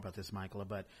about more about this, Michaela,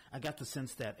 but I got the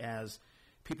sense that as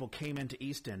people came into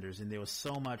EastEnders and there was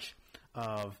so much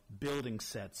of building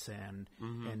sets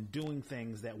and doing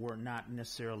things that were not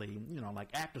necessarily, like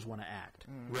actors want to act.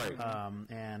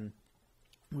 And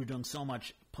we were doing so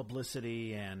much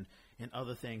publicity and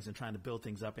other things and trying to build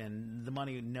things up, and the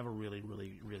money never really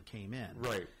came in.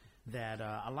 Right. That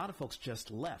a lot of folks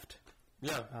just left.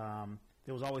 Yeah.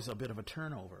 There was always a bit of a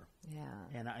turnover. Yeah.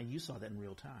 And you saw that in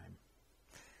real time.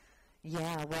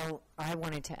 Yeah, well, I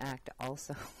wanted to act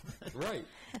also. Right.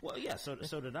 Well, yeah, so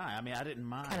did I. I mean, I didn't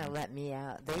mind. Kind of let me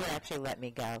out. They actually let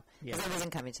me go. Because I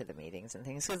wasn't coming to the meetings and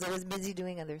things, because I was busy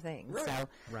doing other things. Right. So,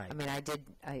 right. I mean,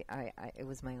 it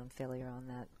was my own failure on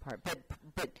that part.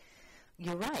 But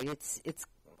you're right.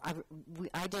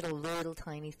 I did a little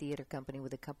tiny theater company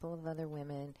with a couple of other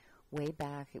women. way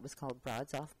back. It was called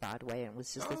Broads Off Broadway, and it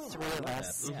was just the three of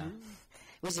us. Yeah.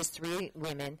 It was just three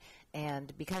women,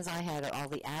 and because I had all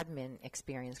the admin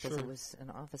experience, because I was an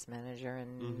office manager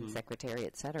and secretary,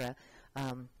 etc.,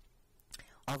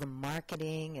 all the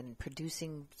marketing and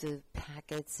producing the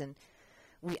packets, and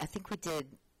I think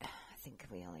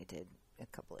we only did a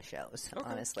couple of shows,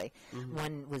 honestly.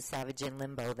 One was Savage in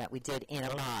Limbo that we did in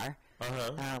a bar,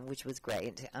 which was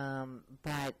great.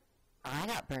 But I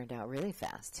got burned out really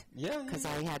fast. Yeah. Because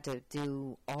I had to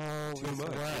do all this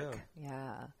work.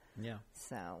 Yeah.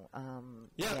 So,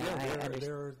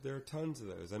 there are tons of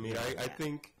those. I mean, I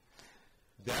think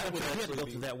that would We had to actually go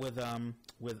be through that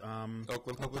with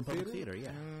Oakland Public Theater.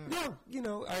 Yeah. Yeah, you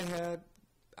know,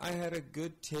 I had a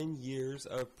good 10 years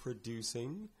of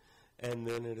producing, and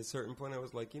then at a certain point I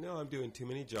was like, you know, I'm doing too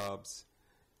many jobs,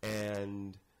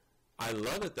 and I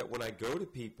love it that when I go to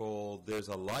people, there's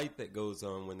a light that goes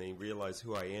on when they realize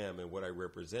who I am and what I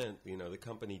represent. You know, the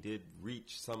company did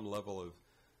reach some level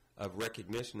of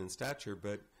recognition and stature,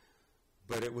 but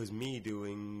it was me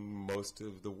doing most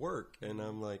of the work, and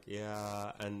I'm like,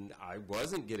 yeah, and I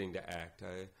wasn't getting to act.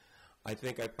 I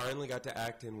think I finally got to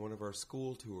act in one of our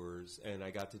school tours, and I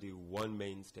got to do one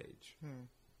main stage.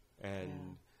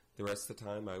 And the rest of the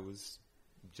time I was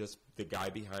just the guy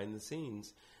behind the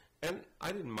scenes. And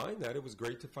I didn't mind that. It was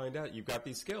great to find out you've got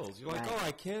these skills. You're like, oh,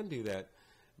 I can do that.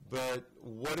 But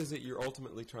what is it you're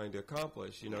ultimately trying to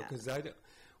accomplish? You know, because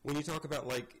when you talk about,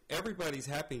 like, everybody's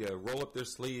happy to roll up their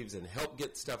sleeves and help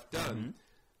get stuff done.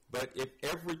 But if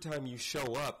every time you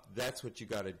show up, that's what you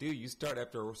got to do, you start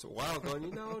after a while going,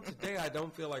 you know, today I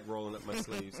don't feel like rolling up my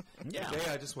sleeves. Today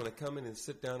I just want to come in and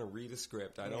sit down and read a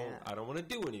script. I don't want to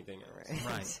do anything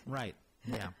else. Right.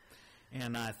 Yeah.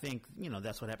 And I think, you know,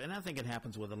 that's what happened. And I think it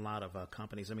happens with a lot of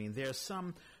companies. I mean, there's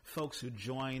some folks who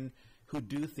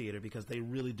do theater because they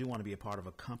really do want to be a part of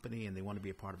a company, and they want to be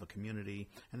a part of a community,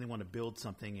 and they want to build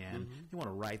something, and they want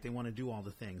to write, they want to do all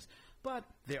the things. But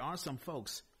there are some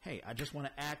folks, hey, I just want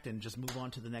to act and just move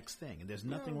on to the next thing, and there's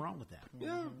nothing wrong with that.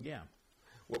 Yeah.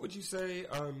 What would you say,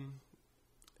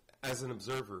 as an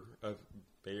observer of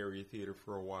Bay Area theater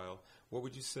for a while, what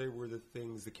would you say were the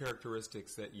things, the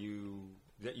characteristics that you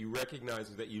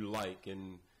recognize or that you like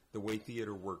in the way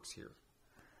theater works here?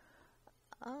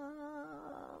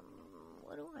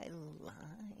 What do I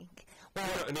like?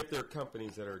 Well, and if there are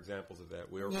companies that are examples of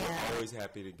that, we're always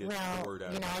happy to get the word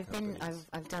out. You know,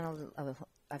 about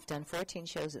I've done 14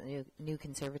 shows at the New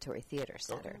Conservatory Theater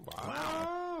Center. Oh,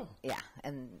 wow. Yeah,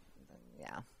 and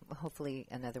hopefully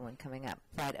another one coming up.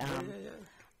 But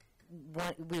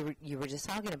what you were just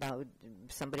talking about,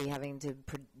 somebody having to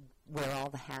wear all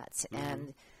the hats,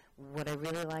 and what I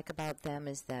really like about them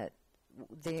is that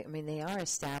they are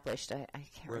established. I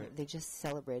can't remember. They just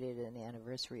celebrated an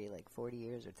anniversary, like 40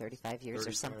 years or 35 years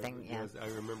or something. Yes, I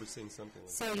remember seeing something like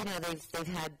that. So, you know, they've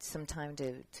had some time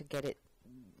to get it,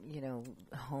 you know,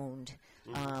 honed.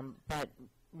 But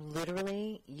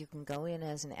literally, you can go in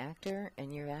as an actor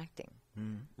and you're acting.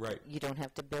 Right. You don't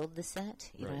have to build the set.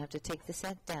 You don't have to take the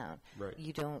set down. Right.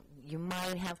 You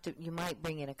might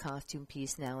bring in a costume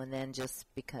piece now and then just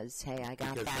because, hey, I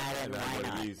got that and why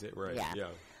not? Use it, right. Yeah.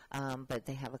 But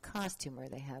they have a costumer.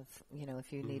 They have, you know,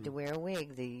 if you need to wear a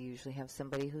wig, they usually have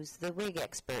somebody who's the wig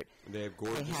expert. They have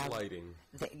gorgeous lighting.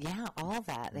 All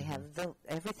that. They have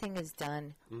everything is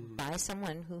done by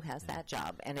someone who has that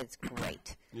job, and it's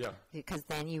great. Yeah. Because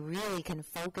then you really can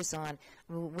focus on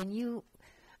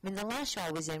the last show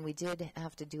I was in, we did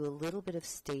have to do a little bit of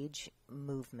stage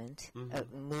movement,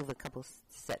 move a couple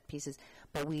set pieces,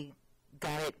 but we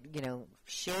got it, you know,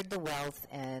 shared the wealth,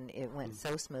 and it went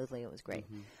so smoothly. It was great.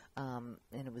 And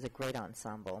it was a great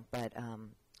ensemble. But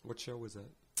what show was that?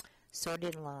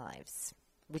 Sordid Lives,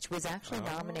 which was actually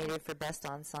nominated for Best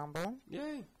Ensemble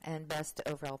and Best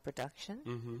Overall Production.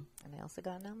 And I also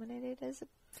got nominated as a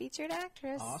featured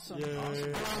actress. Awesome. Along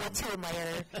with two of my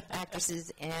other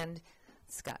actresses and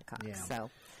Scott Cox. Yeah. So,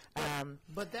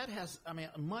 but that has,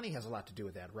 money has a lot to do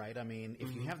with that, right? I mean,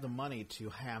 if you have the money to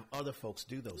have other folks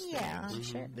do those things,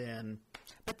 sure. then...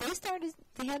 But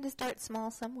they had to start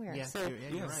small somewhere. Yeah, so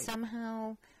you're right.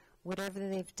 Somehow, whatever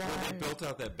they've done... Well, they built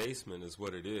out that basement is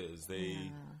what it is. They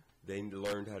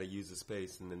learned how to use the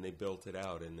space, and then they built it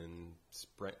out, and then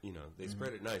spread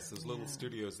it nice. Those little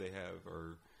studios they have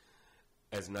are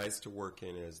as nice to work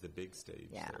in as the big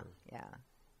stage.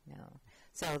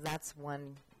 So that's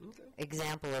one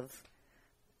example of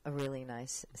a really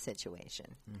nice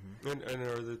situation. And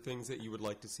are there things that you would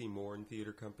like to see more in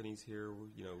theater companies here?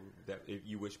 You know, that if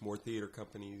you wish more theater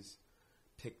companies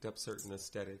picked up certain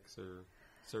aesthetics or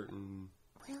certain...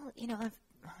 Well, you know,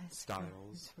 styles?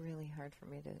 It's really hard for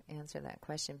me to answer that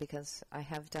question because I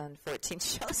have done 14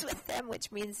 shows with them,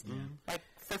 which means like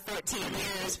for 14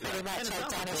 years, pretty much I've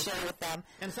done a show with them.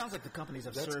 And it sounds like the companies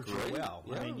have That's served great. you well.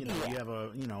 Yeah. I mean, you have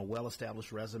a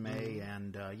well-established resume,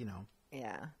 and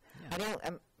Yeah. I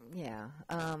don't.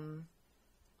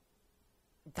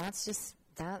 That's just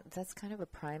that's kind of a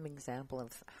prime example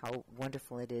of how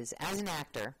wonderful it is as an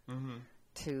actor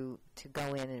to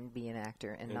go in and be an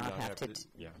actor and not have to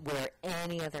wear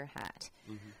any other hat.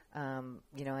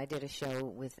 I did a show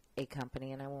with a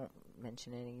company, and I won't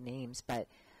mention any names, but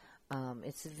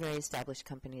it's a very established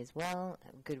company as well,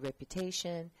 good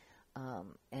reputation,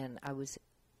 and I was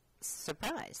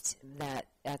surprised that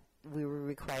we were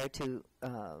required to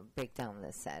break down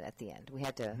the set at the end. We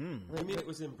had to. You mean it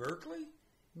was in Berkeley?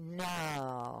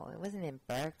 No, it wasn't in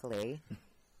Berkeley.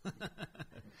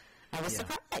 I was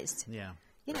surprised. Yeah.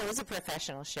 It was a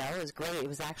professional show. It was great. It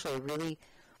was actually a really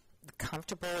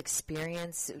comfortable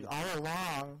experience all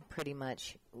along. Pretty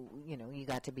much, you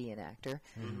got to be an actor.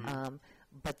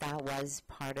 But that was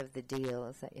part of the deal,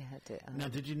 is that you had to. Now,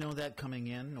 did you know that coming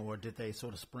in, or did they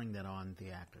sort of spring that on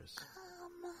the actors?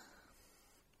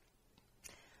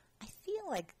 I feel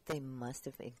like they must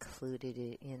have included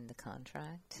it in the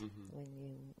contract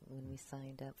when we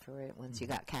signed up for it. Once you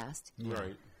got cast,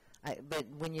 right? But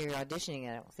when you're auditioning,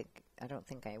 I don't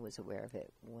think I was aware of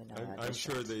it when I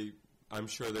auditioned. I'm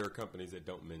sure there are companies that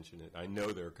don't mention it. I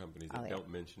know there are companies that don't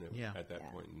mention it at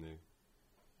that point in the.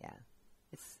 Yeah,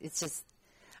 it's just,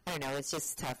 I don't know. It's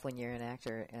just tough when you're an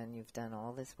actor and you've done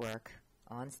all this work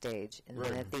on stage, and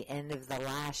then at the end of the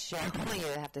last show, you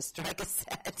have to strike a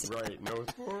set. Right. No,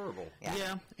 it's horrible.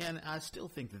 Yeah, and I still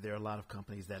think that there are a lot of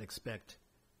companies that expect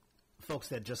folks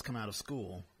that just come out of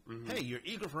school. Hey, you're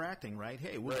eager for acting, right?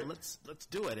 Hey, let's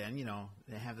do it, and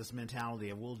they have this mentality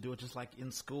of we'll do it just like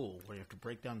in school, where you have to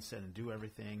break down the set and do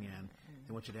everything, and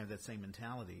they want you to have that same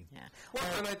mentality. Yeah. Well,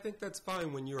 and I think that's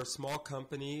fine when you're a small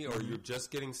company or you're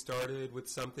just getting started with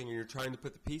something and you're trying to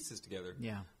put the pieces together.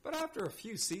 Yeah. But after a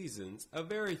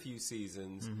very few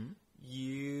seasons,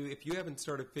 if you haven't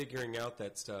started figuring out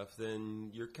that stuff, then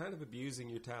you're kind of abusing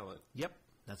your talent. Yep,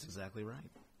 that's exactly right.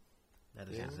 That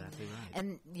is exactly right.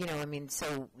 And,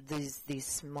 so these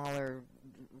smaller,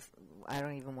 I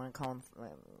don't even want to call them,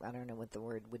 I don't know what the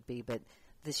word would be, but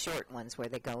the short ones where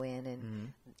they go in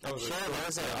and I'm sure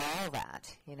those are all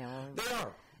that, They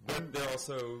are. But they're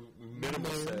also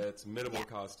minimal sets, minimal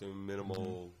costume,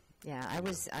 minimal. Yeah, I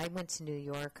went to New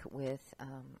York with, I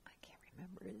can't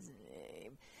remember his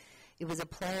name. It was a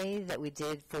play that we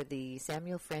did for the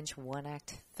Samuel French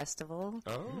One-Act Festival.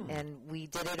 Oh. And we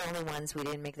did it only once. We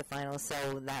didn't make the final,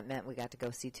 so that meant we got to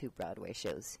go see 2 Broadway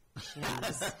shows.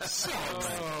 Shows.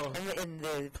 Oh. And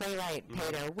the playwright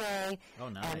paid our way. Oh,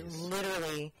 nice. And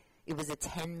literally, it was a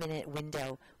 10-minute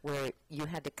window where you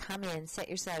had to come in, set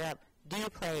your set up, do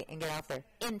your play, and get off there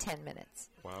in 10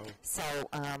 minutes. Wow. So,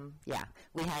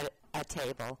 we had a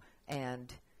table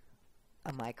and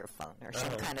a microphone or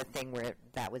some kind of thing where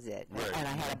that was it. Right. And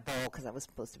I had a bowl because I was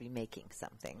supposed to be making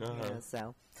something.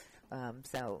 So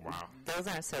those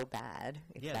aren't so bad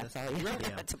if that's all you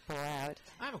have to pull out.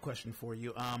 I have a question for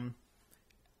you.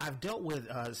 I've dealt with,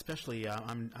 especially,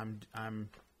 I'm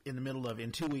in the middle of,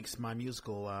 in 2 weeks, my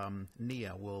musical,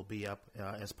 Nia, will be up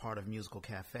as part of Musical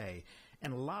Cafe.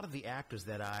 And a lot of the actors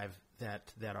that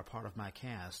that are part of my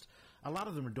cast, a lot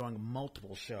of them are doing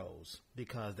multiple shows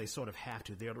because they sort of have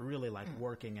to. They're really like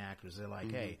working actors. They're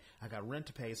like, hey, I got rent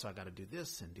to pay, so I got to do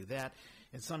this and do that.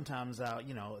 And sometimes,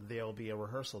 there'll be a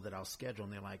rehearsal that I'll schedule,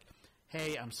 and they're like,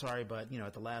 hey, I'm sorry, but,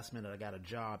 at the last minute I got a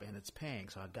job and it's paying,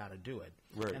 so I got to do it.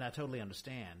 Right. And I totally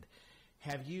understand.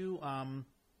 Have you,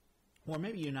 or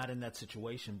maybe you're not in that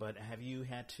situation, but have you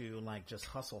had to, like, just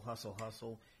hustle,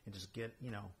 and just get,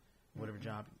 whatever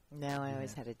job? No, I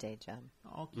always had a day job.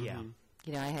 Oh, yeah.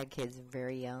 I had kids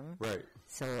very young. Right.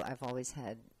 So I've always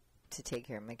had to take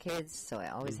care of my kids, so I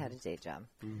always had a day job.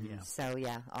 Yeah. So,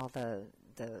 all the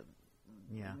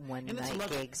one-night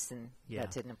gigs, and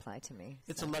that didn't apply to me.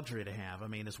 It's a luxury to have. I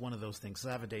mean, it's one of those things. 'Cause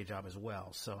I have a day job as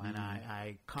well. So, and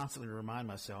I constantly remind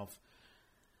myself,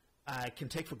 I can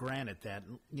take for granted that,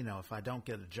 if I don't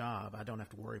get a job, I don't have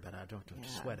to worry about it. I don't have to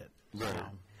sweat it. Right.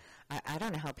 So, I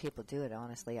don't know how people do it,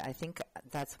 honestly. I think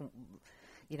that's,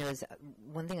 is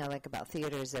one thing I like about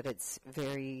theater is that it's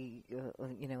very,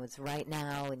 it's right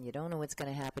now, and you don't know what's going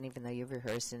to happen, even though you've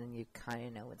rehearsed and you kind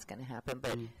of know what's going to happen.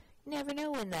 But you never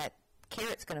know when that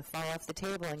carrot's going to fall off the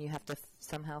table, and you have to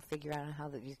somehow figure out how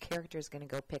your character is going to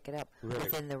go pick it up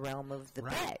within the realm of the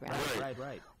play, right?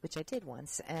 Right. Which I did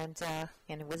once, and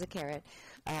it was a carrot.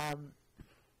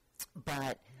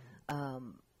 But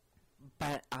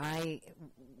but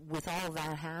with all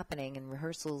that happening and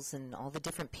rehearsals and all the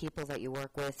different people that you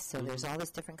work with, so there's all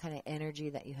this different kind of energy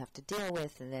that you have to deal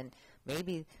with, and then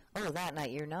maybe, that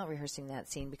night you're not rehearsing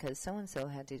that scene because so-and-so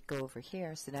had to go over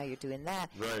here, so now you're doing that.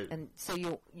 Right. And so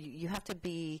you have to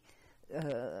be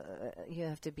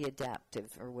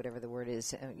adaptive, or whatever the word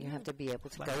is. You have to be able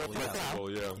to go with the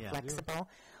flow. Flexible.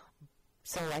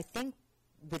 So I think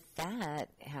with that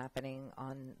happening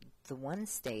on the one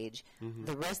stage,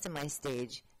 the rest of my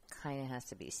stage kind of has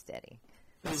to be steady.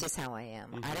 That's just how I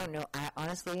am. I don't know.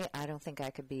 Honestly, I don't think I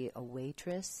could be a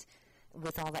waitress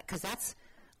with all that, because that's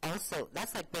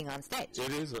like being on stage.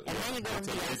 It is. And then you go and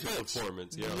be on stage.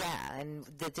 Performance, yeah, and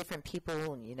the different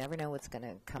people, and you never know what's going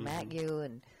to come at you,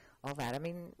 and all that. I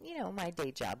mean, my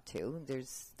day job too. There's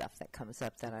stuff that comes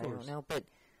up that I don't know, but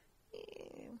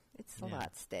it's a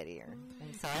lot steadier.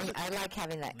 And so I like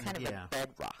having that kind of a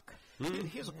bedrock.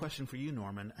 Here's a question for you,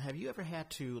 Norman. Have you ever had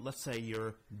to, let's say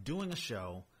you're doing a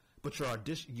show, but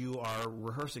you are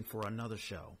rehearsing for another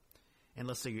show, and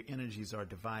let's say your energies are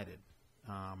divided.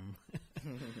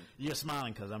 You're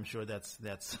smiling because I'm sure that's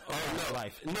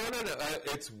life. No.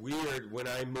 It's weird. When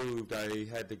I moved, I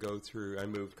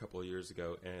moved a couple of years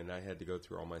ago, and I had to go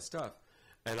through all my stuff.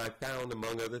 And I found,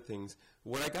 among other things,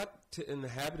 what I got in the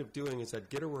habit of doing is I'd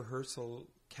get a rehearsal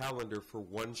calendar for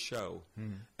one show,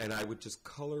 and I would just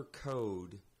color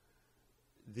code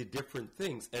the different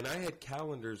things. And I had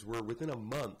calendars where within a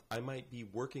month I might be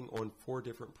working on 4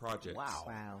 different projects.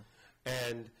 Wow.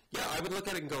 And, I would look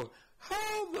at it and go,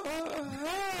 how the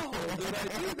hell did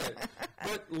I do that?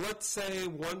 But let's say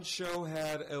one show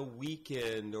had a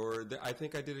weekend, or I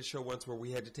think I did a show once where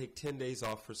we had to take 10 days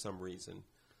off for some reason.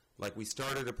 Like, we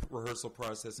started a rehearsal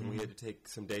process and we had to take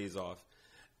some days off.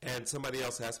 And somebody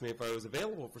else asked me if I was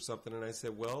available for something, and I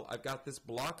said, well, I've got this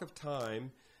block of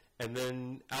time, and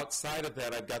then outside of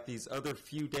that I've got these other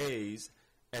few days,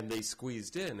 and they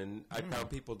squeezed in. And I found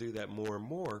people do that more and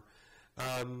more.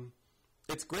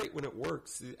 It's great when it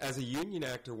works. As a union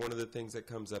actor, one of the things that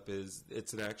comes up is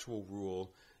it's an actual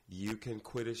rule. You can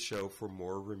quit a show for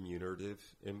more remunerative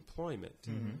employment.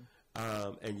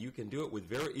 And you can do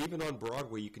it even on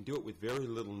Broadway, you can do it with very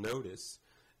little notice.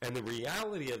 And the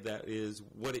reality of that is,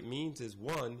 what it means is,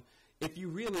 one, if you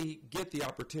really get the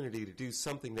opportunity to do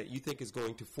something that you think is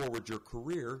going to forward your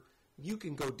career, you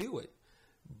can go do it.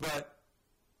 But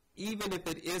even if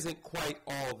it isn't quite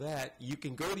all that, you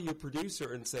can go to your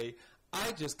producer and say,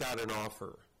 I just got an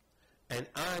offer, and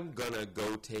I'm going to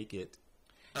go take it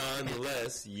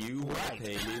unless you want to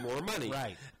pay me more money.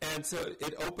 Right. And so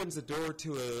it opens the door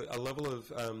to a level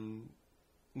of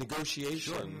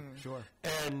negotiation. Sure.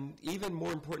 And even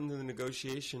more important than the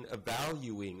negotiation, a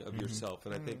valuing of yourself.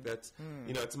 And I think that's,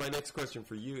 it's my next question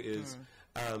for you is,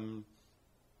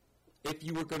 if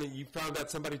you found out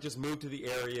somebody just moved to the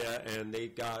area and they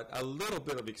got a little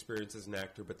bit of experience as an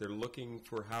actor, but they're looking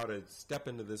for how to step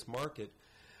into this market,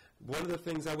 one of the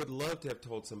things I would love to have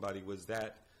told somebody was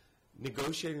that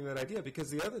negotiating that idea. Because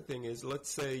the other thing is, let's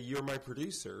say you're my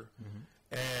producer,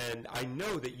 and I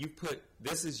know that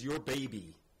this is your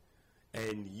baby,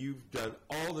 and you've done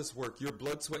all this work, your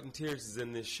blood, sweat, and tears is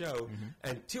in this show,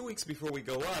 and 2 weeks before we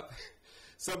go up,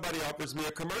 somebody offers me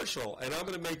a commercial, and I'm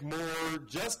going to make more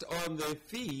just on the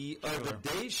fee of the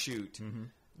day shoot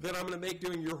than I'm going to make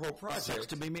doing your whole project. Sucks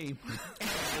to be me.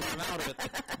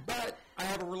 But I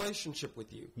have a relationship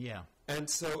with you. Yeah. And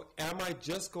so am I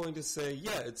just going to say,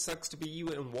 it sucks to be you,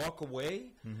 and walk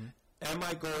away? Am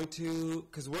I going to,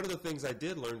 because one of the things I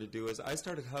did learn to do is I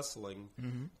started hustling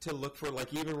to look for,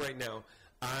 like even right now,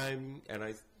 and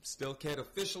I still can't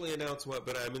officially announce what,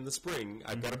 but I'm in the spring.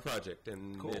 I've got a project,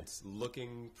 and it's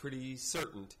looking pretty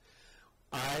certain.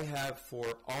 I have for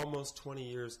almost 20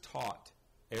 years taught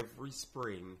every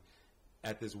spring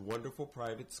at this wonderful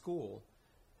private school,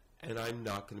 and I'm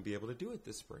not going to be able to do it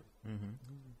this spring.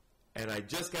 And I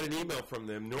just got an email from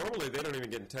them. Normally, they don't even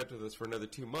get in touch with us for another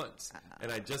 2 months.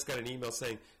 And I just got an email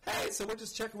saying, hey, so we're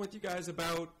just checking with you guys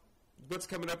about what's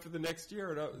coming up for the next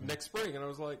year, next spring. And I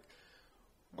was like,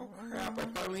 oh, crap,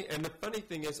 and the funny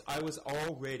thing is, I was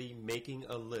already making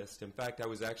a list. In fact, I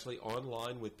was actually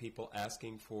online with people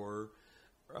asking for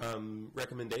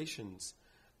recommendations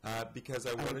because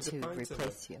I wanted to find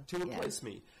someone to replace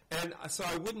me. And so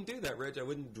I wouldn't do that, Reg. I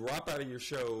wouldn't drop out of your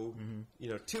show,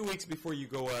 2 weeks before you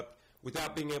go up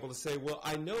without being able to say, well,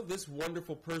 I know this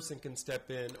wonderful person can step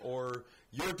in, or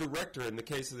your director, in the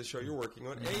case of the show you're working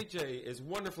on, AJ is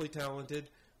wonderfully talented.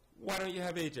 Why don't you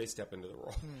have AJ step into the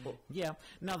role? Yeah.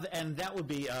 Now, and that would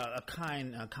be a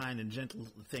kind and gentle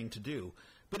thing to do.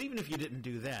 But even if you didn't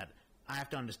do that, I have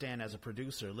to understand as a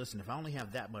producer, listen, if I only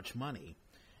have that much money,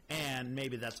 And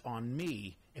maybe that's on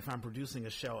me if I'm producing a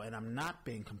show and I'm not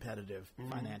being competitive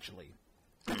financially.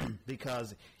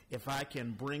 Because if I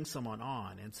can bring someone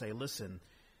on and say, listen,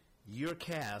 you're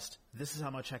cast, this is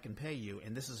how much I can pay you,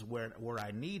 and this is where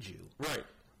I need you. Right.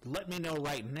 Let me know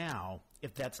right now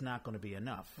if that's not going to be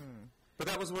enough. But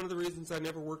that was one of the reasons I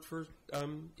never worked for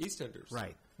EastEnders.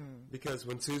 Right. Because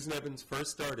when Susan Evans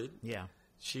first started,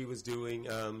 she was doing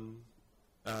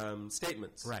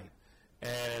statements. Right.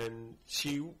 And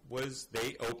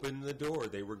they opened the door.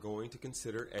 They were going to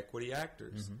consider equity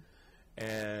actors.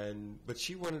 But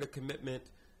she wanted a commitment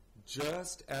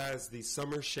just as the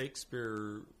Summer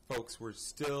Shakespeare folks were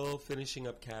still finishing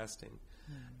up casting.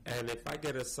 And if I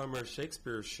get a Summer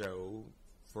Shakespeare show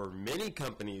for many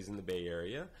companies in the Bay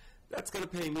Area, that's going to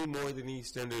pay me more than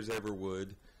EastEnders ever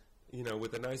would,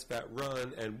 with a nice fat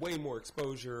run and way more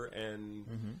exposure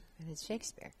and it's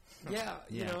Shakespeare. I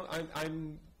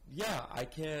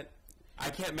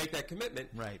can't make that commitment.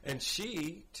 Right. And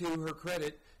she, to her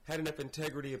credit, had enough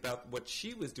integrity about what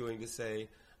she was doing to say,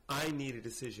 I need a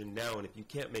decision now, and if you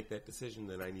can't make that decision,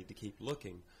 then I need to keep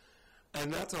looking.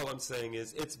 And that's all I'm saying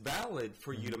is it's valid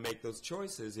for you to make those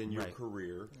choices in your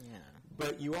career. Yeah.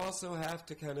 But you also have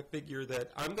to kind of figure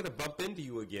that I'm going to bump into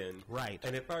you again. Right.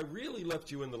 And if I really left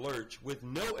you in the lurch with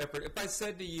no effort, if I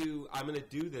said to you, I'm going to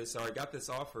do this, or I got this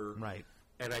offer,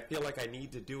 and I feel like I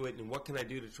need to do it, and what can I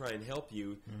do to try and help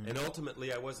you, and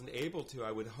ultimately I wasn't able to,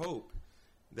 I would hope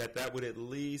that would at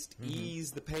least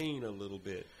ease the pain a little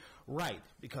bit. Right,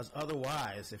 because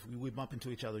otherwise, if we bump into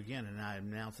each other again and I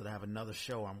announce that I have another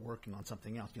show, I'm working on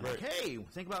something else, you're like, hey,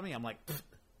 think about me. I'm like,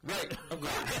 right.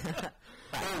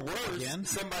 Or worse,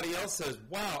 somebody else says,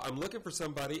 wow, I'm looking for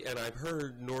somebody, and I've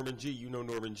heard Norman G.,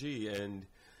 Norman G., and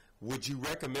would you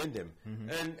recommend him?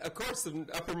 And, of course, the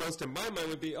uppermost in my mind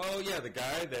would be, oh, yeah, the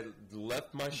guy that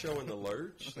left my show in the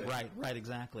lurch. Right,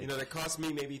 exactly. That cost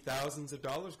me maybe thousands of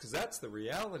dollars, because that's the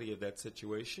reality of that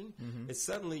situation, is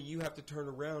suddenly you have to turn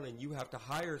around and you have to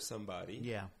hire somebody.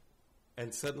 Yeah.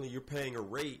 And suddenly you're paying a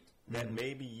rate that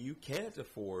maybe you can't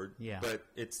afford, but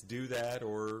it's do that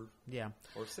or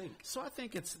sink. So I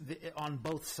think it's on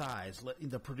both sides.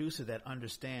 The producer that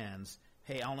understands,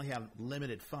 hey, I only have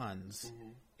limited funds.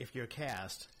 If you're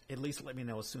cast, at least let me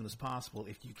know as soon as possible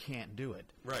if you can't do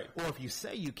it. Right. Or if you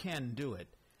say you can do it,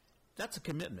 that's a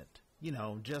commitment.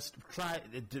 Just try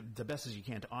the best as you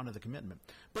can to honor the commitment.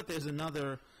 But there's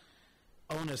another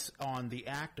onus on the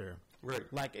actor. Right.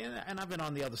 And I've been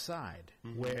on the other side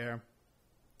where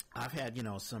I've had,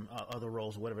 some other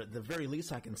roles or whatever. The very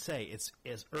least I can say, it's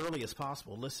as early as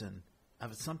possible. Listen,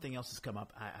 if something else has come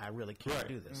up, I really can't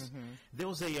do this. There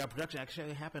was a production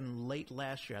actually happened late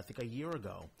last year, I think a year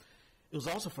ago. It was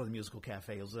also for the Musical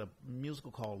Cafe. It was a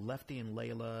musical called Lefty and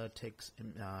Layla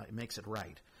Makes It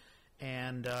Right.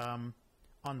 And on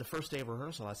the first day of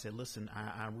rehearsal, I said, listen,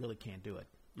 I really can't do it.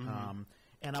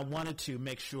 And I wanted to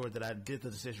make sure that I did the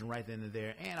decision right then and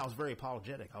there. And I was very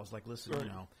apologetic. I was like, listen,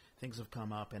 things have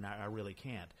come up and I really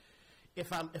can't.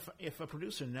 If a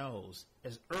producer knows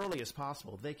as early as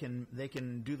possible, they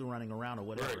can do the running around or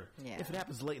whatever. Right. Yeah. If it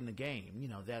happens late in the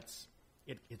game, that's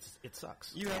it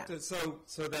sucks. You have to.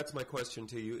 So that's my question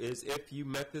to you: is if you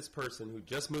met this person who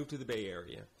just moved to the Bay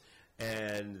Area,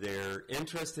 and they're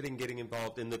interested in getting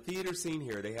involved in the theater scene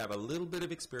here, they have a little bit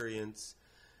of experience.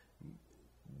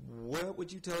 What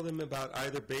would you tell them about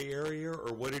either Bay Area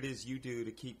or what it is you do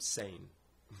to keep sane?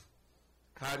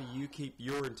 How do you keep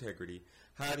your integrity?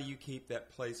 How do you keep that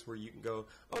place where you can go,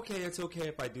 okay, it's okay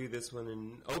if I do this one,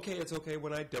 and okay, it's okay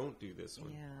when I don't do this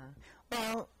one? Yeah.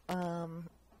 Well,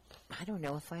 I don't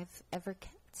know if I've ever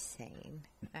kept sane,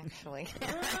 actually.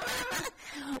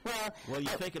 Well, you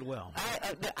take it well.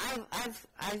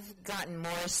 I've gotten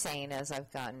more sane as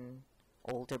I've gotten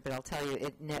older, but I'll tell you,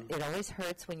 it always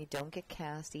hurts when you don't get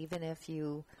cast, even if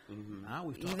you.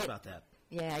 We've talked about that.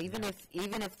 Yeah, even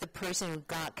if the person who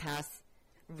got cast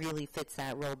really fits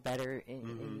that role better,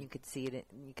 and you could see it.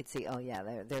 You could see, oh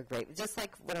yeah, they're great. Just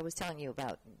like what I was telling you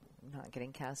about not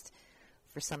getting cast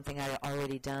for something I had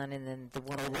already done, and then the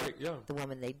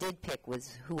woman they did pick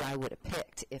was who I would have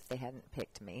picked if they hadn't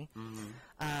picked me.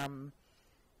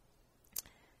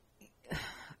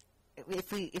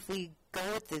 If we go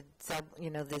with the sub,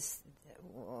 this,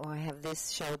 I have this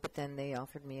show, but then they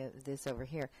offered me this over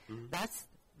here. That's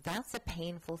a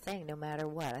painful thing, no matter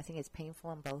what. I think it's painful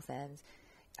on both ends.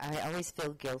 I always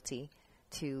feel guilty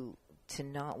to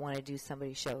not want to do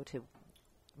somebody's show, to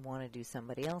want to do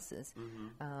somebody else's.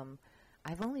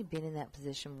 I've only been in that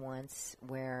position once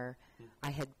where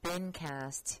I had been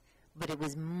cast, but it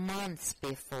was months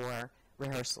before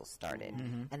rehearsal started,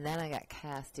 and then I got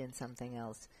cast in something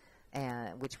else.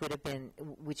 and which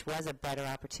was a better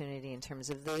opportunity in terms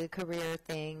of the career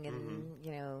thing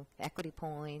and equity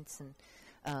points, and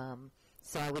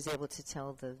so I was able to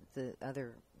tell the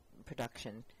other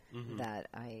production that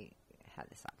I had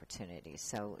this opportunity.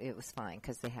 So it was fine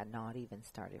because they had not even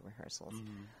started rehearsals.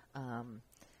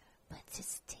 But to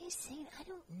stay sane, I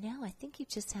don't know. I think you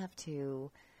just have to,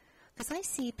 because I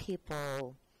see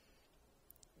people,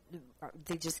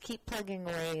 they just keep plugging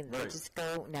away and they just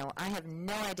go. Now, I have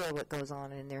no idea what goes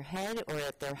on in their head or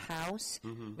at their house.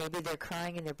 Maybe they're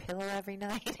crying in their pillow every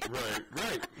night.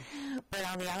 Right. But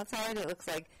on the outside, it looks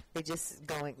like they just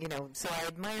going, So I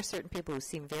admire certain people who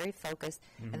seem very focused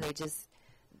and they just,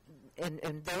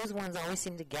 and those ones always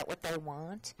seem to get what they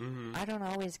want. I don't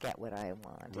always get what I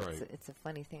want. Right. It's a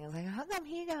funny thing. I was like, how come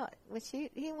he got what he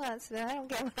wants, but I don't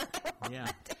get what I want?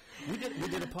 Yeah,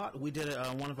 we did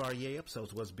one of our Yay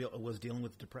episodes was dealing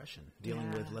with depression,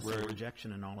 dealing with let's say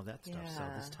rejection and all of that stuff. So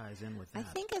this ties in with that. I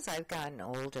think as I've gotten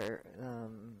older,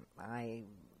 I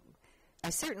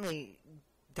certainly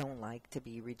don't like to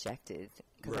be rejected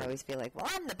because I always feel like, well,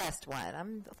 I'm the best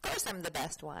one. Of course I'm the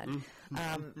best one.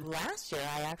 Last year,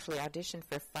 I actually auditioned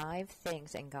for 5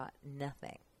 things and got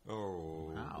nothing.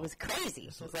 Oh. Wow. It was crazy.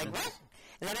 It was like, what?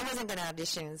 And then I wasn't going to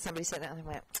audition, and somebody said that, and I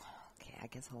went, okay, I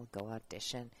guess I'll go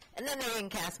audition. And then they didn't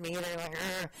cast me either. Like,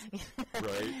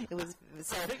 right. It was.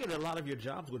 So I figured a lot of your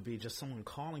jobs would be just someone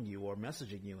calling you or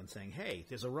messaging you and saying, hey,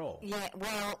 there's a role. Yeah,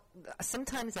 well,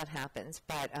 sometimes that happens,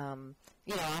 but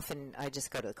often I just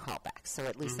go to the callbacks, so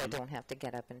at least I don't have to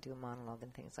get up and do a monologue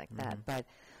and things like that. But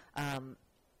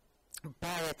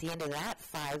at the end of that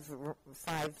 5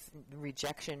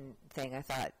 rejection thing, I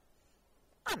thought,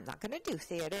 I'm not going to do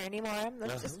theater anymore. I'm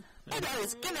just give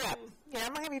it up. Yeah,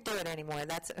 I'm not going to do it anymore.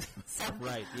 That's so,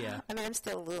 right. Yeah. I mean, I'm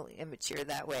still a little immature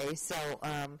that way. So,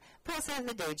 plus I have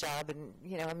the day job,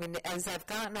 and as I've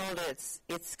gotten older,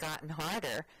 it's gotten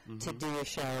harder to do a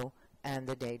show and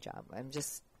the day job. I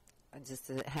just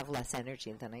have less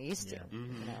energy than I used to.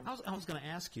 I was going to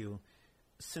ask you,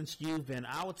 since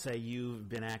I would say you've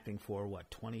been acting for,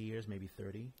 20 years, maybe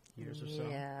 30 years or so?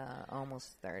 Yeah, almost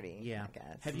 30, I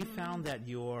guess. Have you found that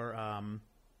your,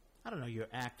 your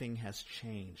acting has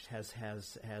changed,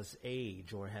 has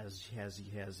age or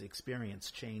has experience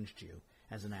changed you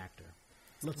as an actor?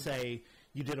 Let's say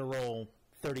you did a role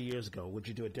 30 years ago. Would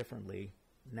you do it differently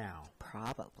now?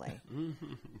 Probably.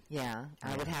 Yeah,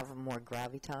 I would have more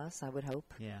gravitas, I would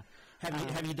hope. Yeah.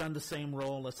 Have you done the same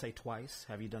role, let's say, twice?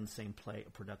 Have you done the same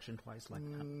production twice?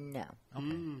 No.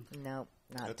 Okay. Nope,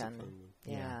 not That's done. A fun one.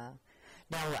 Yeah.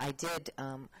 No, I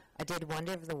did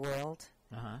Wonder of the World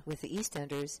with the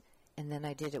EastEnders, and then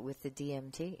I did it with the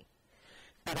DMT.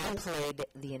 But I played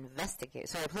the investigator,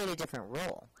 so I played a different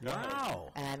role. Wow.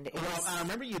 And I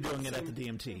remember you doing it at the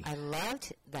DMT. I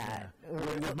loved that. Yeah.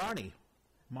 With Marnie.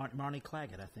 Marnie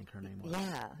Claggett, I think her name was.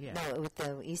 Yeah. No, with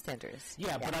the EastEnders.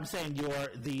 Yeah, but I'm saying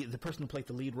the person who played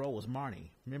the lead role was Marnie.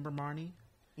 Remember Marnie?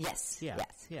 Yes. Yeah.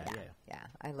 Yes. Yeah.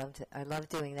 I loved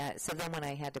doing that. So then when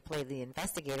I had to play the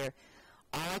investigator,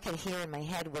 all I could hear in my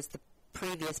head was the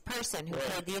previous person who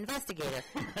played the investigator,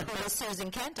 who was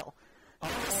Susan Kendall. Who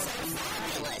was so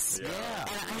fabulous. Yeah.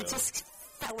 And I just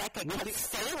felt like I kept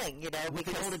failing, With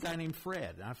the older guy named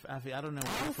Fred. I don't know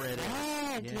what Fred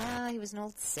is. Yeah, he was an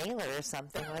old sailor or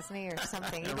something, wasn't he? Or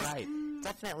something. He was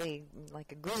definitely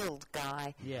like a grizzled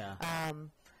guy. Yeah.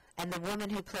 And the woman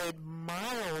who played my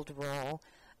old role,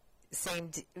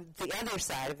 the other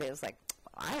side of it was like,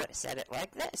 I would have said it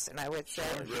like this, and I would say,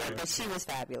 but she was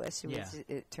fabulous.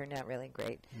 It turned out really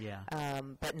great. Yeah.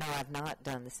 But no, I've not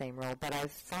done the same role, but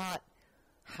I've thought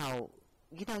how,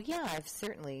 I've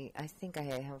certainly, I think I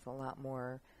have a lot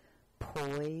more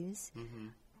poise,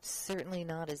 certainly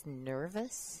not as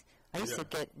nervous. I used to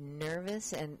get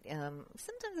nervous, and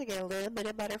sometimes I get a little bit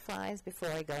of butterflies before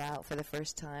I go out for the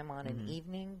first time on an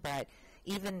evening, but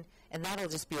and that'll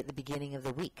just be at the beginning of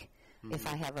the week. If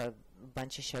I have a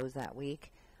bunch of shows that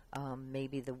week,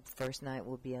 maybe the first night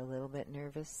will be a little bit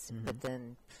nervous, but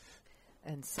then,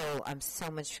 and so I'm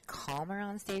so much calmer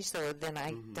on stage, so then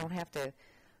I don't have to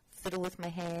fiddle with my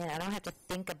hand. I don't have to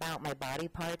think about my body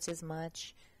parts as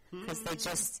much, because they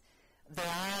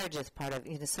are just part of,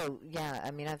 so yeah, I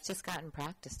mean, I've just gotten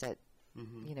practiced at,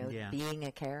 being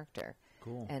a character.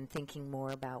 Cool. And thinking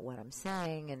more about what I'm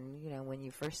saying, and, when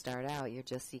you first start out, you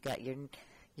got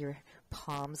your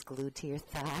palms glued to your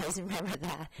thighs. Remember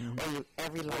that? Or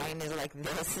every line is like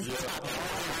this.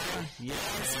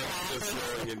 Yes.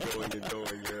 Just going and going and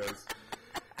going, yes.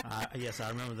 Yes, I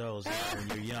remember those. When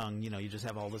you're young, you just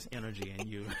have all this energy, and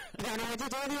you don't know what to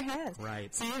do with your hands.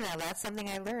 Right. So, that's something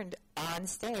I learned on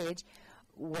stage.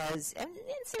 was, and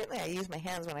certainly I use my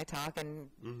hands when I talk, and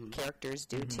characters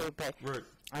do too, but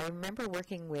I remember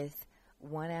working with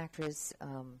one actress,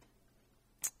 I'm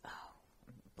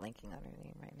blanking on her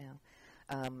name right now.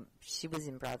 She was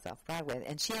in Broads Off Broadway,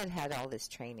 and she had all this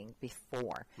training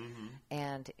before,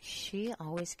 and she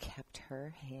always kept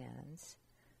her hands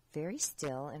very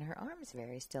still and her arms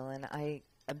very still, and I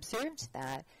observed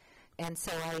that, and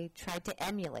so I tried to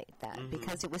emulate that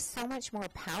because it was so much more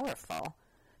powerful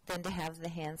than to have the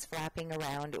hands flapping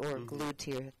around or glued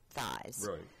to your thighs.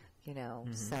 Right. You know,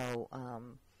 so,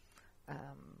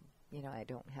 you know, I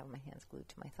don't have my hands glued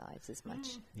to my thighs as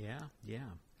much. Yeah, yeah.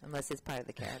 Unless it's part of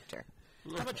the character.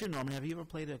 How about you, Norman? Have you ever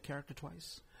played a character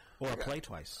twice? Or a play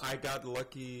twice? I got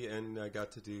lucky and I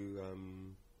got to do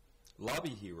Lobby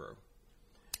Hero.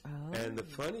 Oh. And the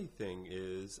funny thing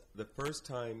is, the first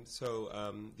time,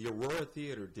 the Aurora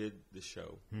Theater did the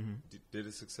show, did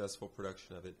a successful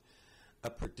production of it. A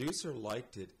producer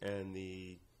liked it, and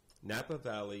the Napa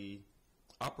Valley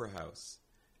Opera House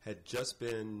had just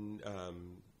been,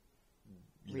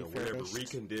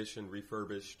 reconditioned,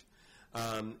 refurbished.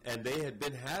 And they had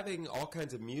been having all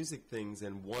kinds of music things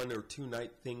and 1 or 2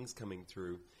 night things coming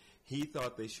through. He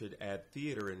thought they should add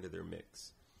theater into their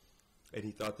mix. And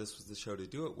he thought this was the show to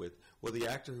do it with. Well, the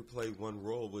actor who played one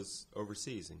role was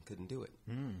overseas and couldn't do it.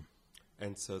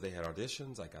 And so they had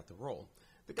auditions. I got the role.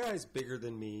 The guy's bigger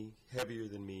than me, heavier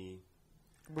than me.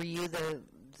 Were you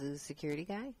the security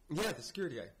guy? Yeah, the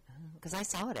security guy. Because I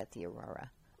saw it at the Aurora.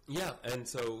 Yeah, and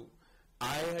so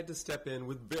I had to step in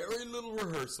with very little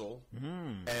rehearsal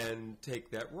and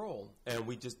take that role. And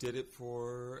we just did it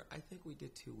for, I think we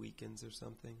did 2 weekends or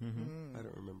something. I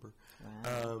don't remember.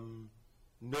 Wow.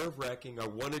 Nerve-wracking. I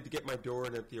wanted to get my door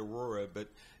in at the Aurora, but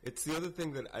it's the other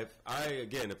thing that if I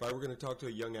were going to talk to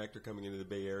a young actor coming into the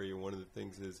Bay Area, one of the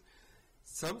things is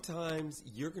sometimes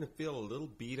you're going to feel a little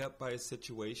beat up by a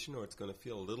situation, or it's going to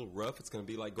feel a little rough. It's going to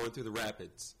be like going through the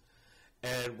rapids.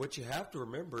 And what you have to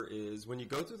remember is when you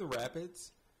go through the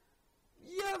rapids,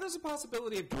 yeah, there's a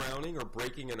possibility of drowning or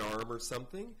breaking an arm or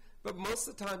something, but most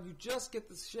of the time you just get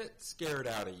the shit scared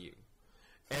out of you.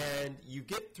 And you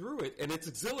get through it, and it's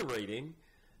exhilarating,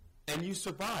 and you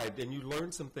survived, and you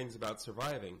learn some things about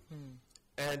surviving.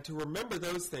 And to remember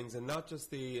those things, and not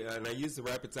just and I use the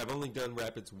rapids, I've only done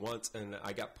rapids once, and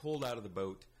I got pulled out of the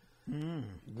boat,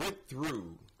 went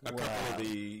through a couple of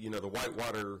the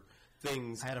whitewater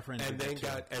things, I had a friend and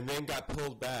then got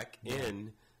pulled back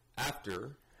in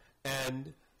after,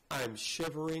 and I'm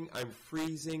shivering, I'm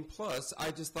freezing, plus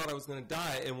I just thought I was going to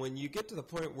die, and when you get to the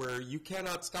point where you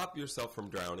cannot stop yourself from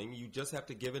drowning, you just have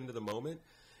to give into the moment,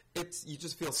 you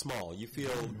just feel small, you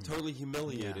feel totally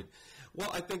humiliated. Yeah.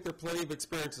 Well, I think there are plenty of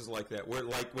experiences like that, where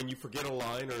like when you forget a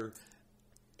line or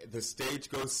the stage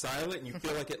goes silent and you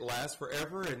feel like it lasts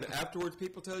forever, and afterwards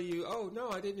people tell you, oh no,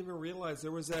 I didn't even realize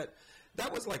there was that.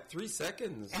 That was like 3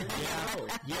 seconds.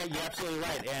 Yeah, you're absolutely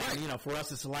right. And, for us,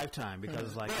 it's a lifetime because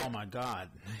it's like, oh, my God.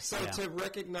 So to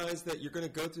recognize that you're going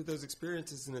to go through those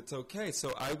experiences and it's okay.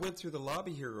 So I went through the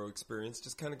Lobby Hero experience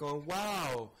just kind of going,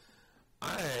 wow,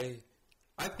 I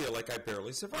feel like I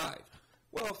barely survived.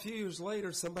 Well, a few years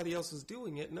later, somebody else was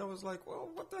doing it, and I was like, well,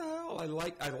 what the hell? I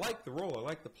like the role. I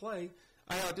like the play.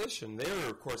 I auditioned. They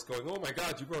were, of course, going, oh, my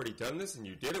God, you've already done this, and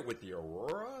you did it with the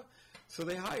Aurora? So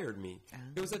they hired me.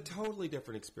 It was a totally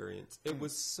different experience. It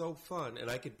was so fun, and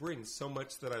I could bring so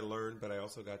much that I learned, but I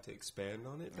also got to expand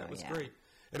on it. That was great.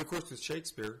 And, of course, with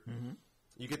Shakespeare,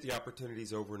 you get the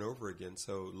opportunities over and over again.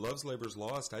 So Love's Labor's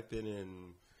Lost, I've been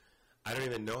in, I don't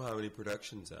even know how many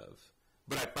productions of.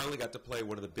 But I finally got to play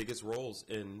one of the biggest roles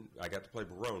I got to play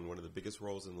Barone, one of the biggest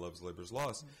roles in Love's Labor's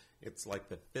Lost. It's like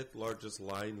the 5th largest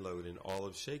line load in all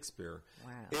of Shakespeare.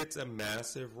 Wow. It's a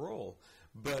massive role.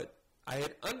 But I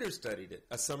had understudied it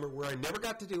a summer where I never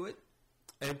got to do it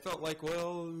and felt like,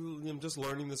 well, I'm just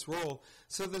learning this role.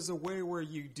 So there's a way where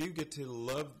you do get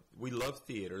to we love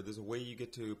theater. There's a way you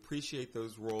get to appreciate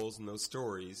those roles and those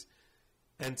stories.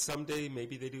 And someday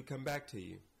maybe they do come back to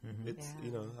you. It's,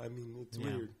 it's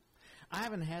weird. I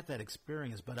haven't had that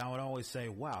experience, but I would always say,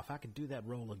 wow, if I could do that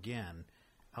role again,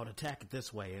 I would attack it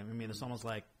this way. I mean, it's almost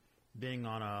like being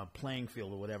on a playing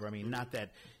field or whatever. I mean, not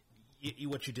that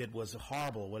what you did was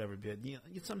horrible or whatever. But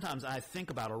sometimes I think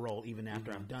about a role even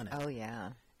after I've done it. Oh, yeah.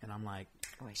 And I'm like,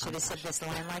 oh, I should have said this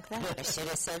line like that. I should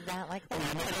have said that like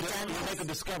that. You make a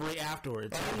discovery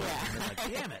afterwards. Oh, yeah.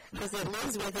 Like, damn it. Because it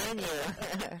lives within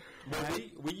you. Well,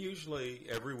 we usually,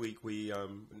 every week,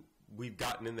 we've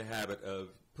gotten in the habit of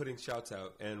putting shouts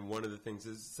out, and one of the things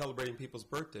is celebrating people's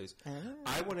birthdays. Oh.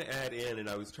 I want to add in, and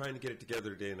I was trying to get it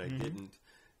together today, and I didn't.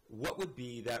 What would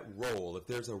be that role, if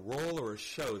there's a role or a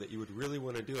show that you would really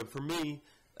want to do? And for me,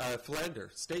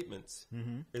 Flander, Statements,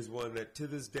 is one that to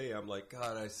this day I'm like,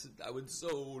 God, I would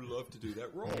so love to do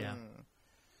that role. Yeah.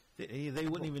 They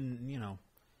wouldn't even,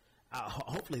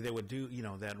 hopefully they would do,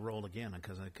 that role again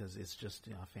because it's just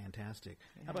fantastic.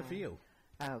 Yeah. How about for you?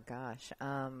 Oh, gosh.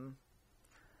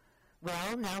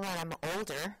 Well, now that I'm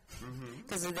older,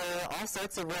 because there are all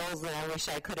sorts of roles that I wish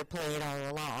I could have played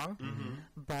all along,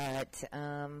 but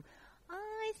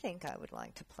I think I would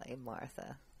like to play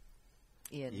Martha.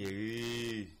 Yeah.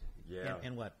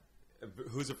 And what?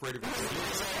 Who's Afraid of Virginia?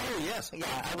 Oh, yes. Yeah,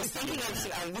 I was thinking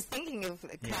of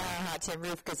Kind of Hot Tin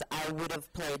Roof because I would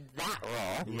have played that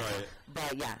role. Right.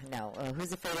 But yeah, no.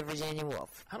 Who's Afraid of Virginia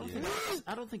Woolf? I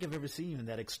don't think I've ever seen you in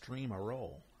that extreme a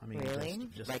role. I mean, really?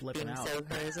 just like flipping being out. So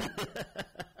crazy.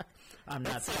 I'm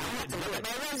not. I have to look at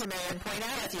my resume and point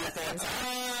out a few things.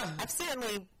 I've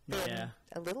certainly been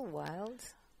a little wild.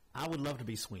 I would love to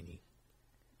be Sweeney.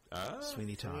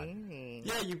 Sweeney Todd. Sweeney.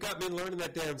 Yeah, you got me learning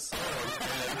that damn song.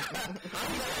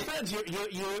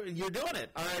 You're doing it.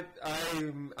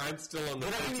 I'm still on the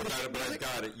fence about it, but I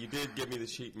got it. You did give me the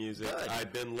sheet music. Good.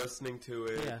 I've been listening to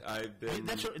it. Yeah. I've been.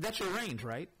 That's your range,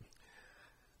 right?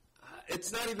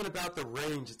 It's not even about the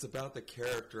range. It's about the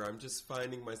character. I'm just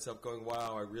finding myself going,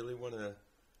 wow, I really want to.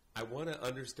 I want to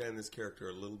understand this character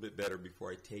a little bit better before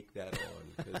I take that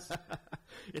on. Cause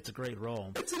it's a great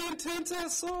role. It's an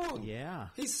intense-ass song. Yeah.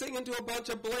 He's singing to a bunch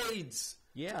of blades.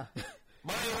 Yeah.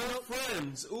 My old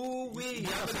friends. Ooh, wee. You've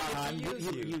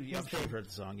heard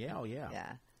the song. Yeah, oh, yeah.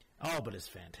 Yeah. Oh, but it's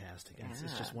fantastic. Yeah. It's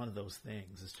just one of those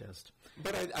things. It's just...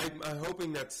 But I'm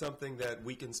hoping that's something that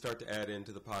we can start to add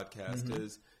into the podcast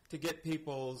is to get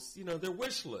people's, their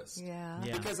wish list. Yeah.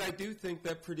 Because I do think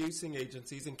that producing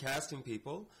agencies and casting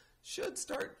people should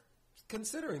start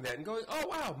considering that and going, oh,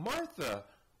 wow, Martha.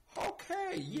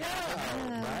 Okay, yeah.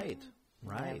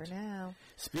 Right. Never know.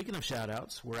 Speaking of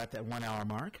shout-outs, we're at that 1 hour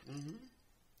mark.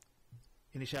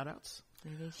 Any shout-outs?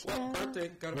 Well, got a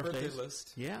birthday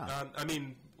list. Yeah.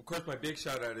 Of course, my big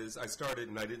shout-out is I started,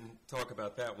 and I didn't talk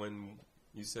about that when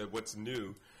you said what's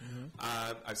new.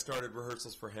 I started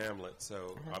rehearsals for Hamlet,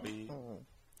 so I'll be...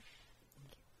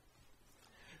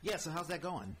 Yeah, so how's that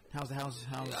going? How's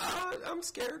I'm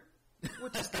scared,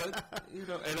 which is good.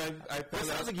 And I it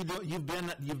sounds like you've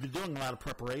been doing a lot of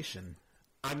preparation.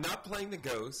 I'm not playing the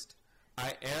Ghost.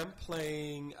 I am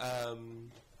playing,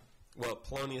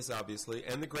 Polonius, obviously,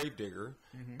 and the Gravedigger.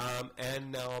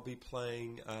 And now I'll be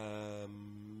playing,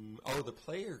 the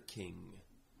Player King,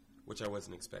 which I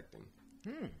wasn't expecting.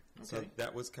 Okay. So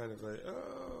that was kind of like,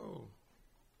 oh.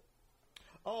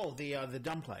 Oh, the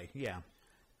dumb play, yeah.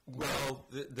 Well,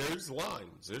 there's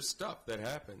lines. There's stuff that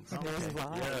happens. Okay. There's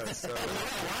lines. Yeah, so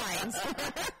lines.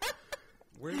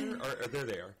 There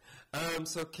they are.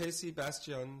 So Casey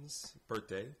Bastian's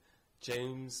birthday,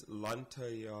 James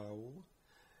Lantayao,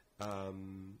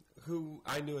 who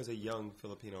I knew as a young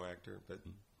Filipino actor, but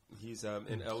he's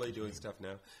in L.A. doing stuff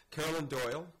now. Carolyn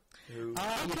Doyle, who... we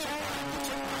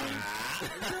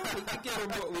can give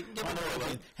him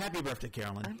Happy birthday,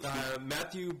 Carolyn.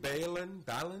 Matthew Balin,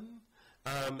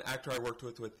 actor I worked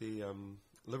with the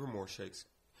Livermore Shakes.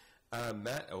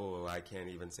 I can't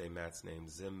even say Matt's name.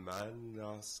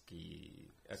 Zimanowski.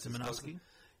 Zimanowski?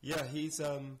 Yeah, he's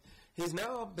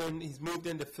moved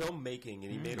into filmmaking,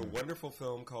 and he made a wonderful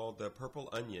film called The Purple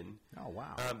Onion. Oh,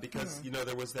 wow. Because,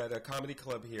 there was that comedy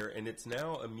club here, and it's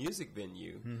now a music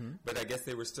venue, but I guess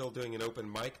they were still doing an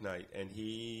open mic night, and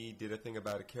he did a thing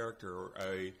about a character,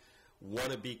 a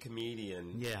wannabe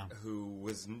comedian who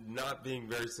was not being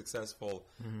very successful,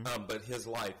 but his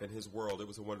life and his world, it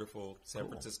was a wonderful San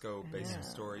Francisco-based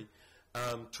story.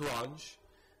 Taranj,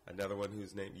 another one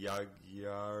who's named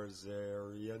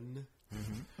Yagyazarian.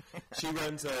 She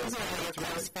runs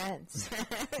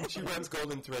she runs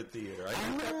Golden Thread Theater. I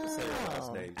don't have to say her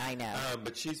last name. I know.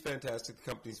 But she's fantastic. The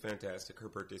company's fantastic. Her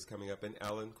birthday's coming up. And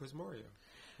Alan Quizmorio,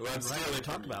 who I'm really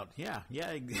talking about. Yeah.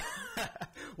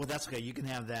 Well, that's okay. You can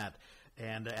have that.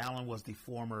 And Alan was the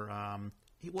former.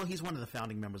 He's one of the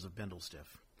founding members of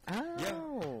Bendel-Stiff. Oh. Yeah.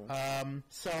 I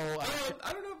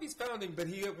don't know if he's founding, but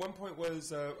he at one point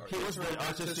was he was the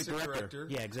artistic director.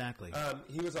 Yeah, exactly.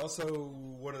 He was also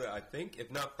one of the, I think, if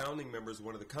not founding members,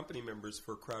 one of the company members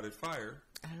for Crowded Fire.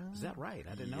 Is that right?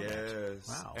 I didn't know that. Yes.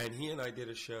 Wow. And he and I did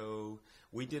a show.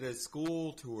 We did a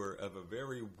school tour of a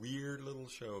very weird little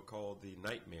show called The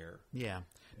Nightmare. Yeah.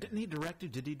 Didn't he direct you?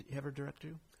 Did he ever direct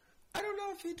you? I don't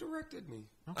know if he directed me.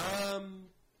 Okay.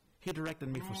 He directed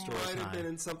me for Story Time. Might have been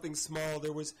in something small.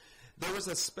 There was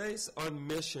a space on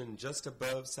Mission just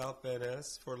above South Van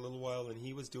Ness for a little while, and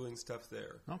he was doing stuff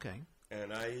there. Okay.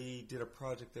 and I did a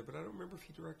project there, but I don't remember if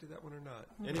he directed that one or not.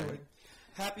 Anyway,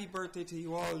 happy birthday to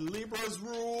you all. Libras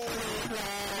rule!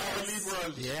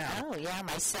 Libras! Yeah. Oh, yeah,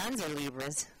 my sons are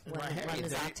Libras. One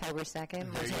is October 2nd,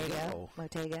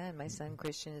 Motega, and my son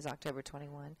Christian is October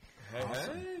 21.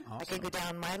 Awesome. I could go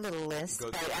down my little list,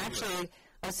 but actually,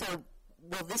 also,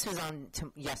 well, this was on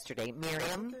yesterday.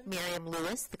 Miriam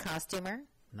Lewis, the costumer.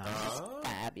 Nice.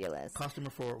 Fabulous. Costumer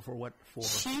for what? For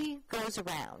she goes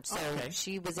around. So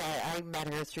she was I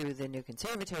met her through the New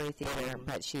Conservatory Theater,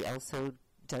 but she also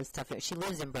does stuff. She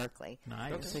lives in Berkeley.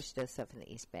 Nice. So she does stuff in the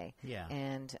East Bay. Yeah.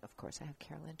 And, of course, I have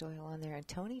Carolyn Doyle on there. And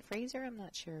Tony Fraser, I'm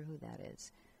not sure who that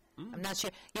is. I'm not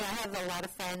sure. I have a lot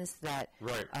of friends that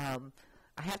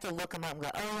I have to look them up and go,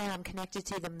 oh, yeah, I'm connected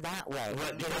to them that way.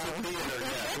 Right,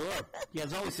 sure. Yeah,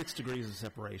 there's always 6 degrees of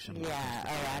separation. Yeah.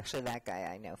 Oh, actually, that guy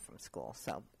I know from school.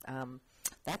 So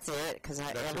that's it. Because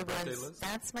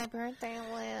that's my birthday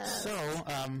list. So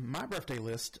my birthday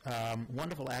list,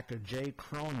 wonderful actor Jay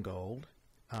Krongold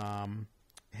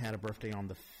had a birthday on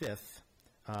the 5th.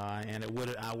 And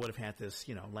I would have had this,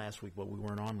 last week, but we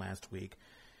weren't on last week.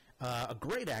 A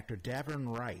great actor,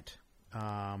 Davern Wright.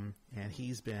 And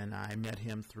I met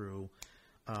him through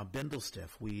Bindlestiff.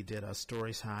 We did a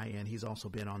Stories High, and he's also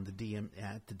been on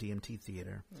at the DMT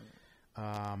Theater.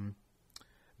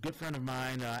 Good friend of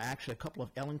mine, actually a couple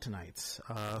of Ellingtonites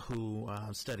who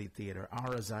studied theater.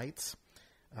 Ara Zeitz,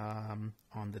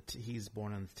 he's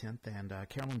born on the 10th, and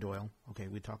Carolyn Doyle. Okay,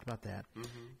 we talked about that.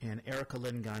 And Erica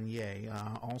Lynn Gagne,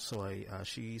 also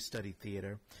she studied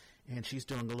theater, and she's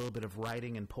doing a little bit of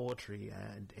writing and poetry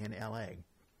in L.A.,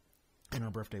 and her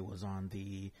birthday was on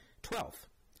the 12th.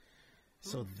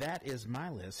 So that is my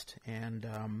list. And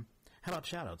how about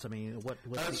shout-outs? I mean, what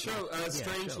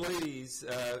Strange Ladies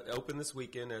open this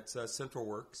weekend at Central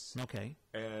Works. Okay.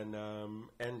 And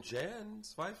Jan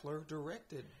Zweifler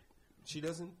directed. She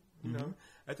doesn't,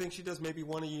 I think she does maybe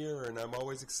one a year, and I'm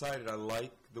always excited. I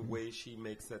like the way she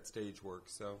makes that stage work.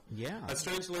 So yeah.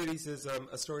 Strange Ladies is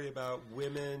a story about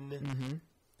women...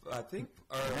 I think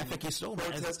you stole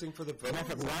protesting for the vote.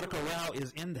 Radhika Rao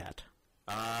is in that.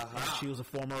 She was a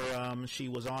former. She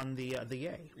was on the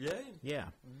Yay. Yeah.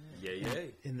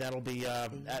 Yay. And that'll be.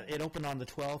 It opened on the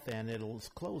 12th, and it'll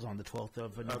close on the 12th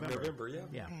of November.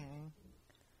 Yeah. Okay.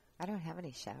 I don't have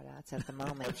any shout-outs at the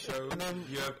moment. So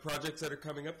you have projects that are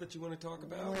coming up that you want to talk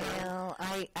about? Well,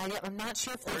 I'm not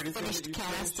sure if they've finished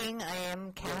casting. I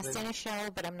am casting a show,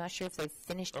 but I'm not sure if they've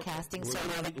finished casting. So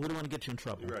we don't want to get you in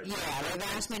trouble. Right. Yeah, they've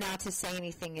asked me not to say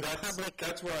anything in public.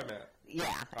 That's where I'm at. Yeah,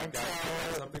 and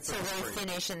so they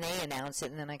finish and they announce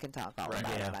it, and then I can talk all about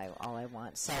it all I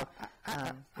want. So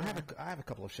I have a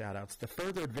couple of shout-outs. The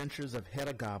Further Adventures of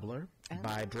Hedda Gabler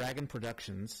by Dragon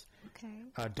Productions.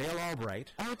 Okay. Dale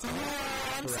Albright. Oh, Dale.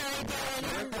 I'm sorry,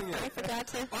 Dale. I forgot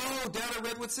to. Oh, down at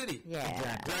Redwood City. Yeah.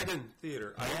 Exactly. Dragon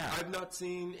Theater. I've not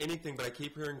seen anything, but I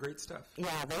keep hearing great stuff. Yeah,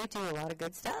 they do a lot of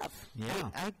good stuff. Yeah.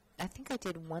 I think I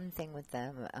did one thing with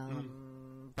them,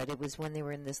 but it was when they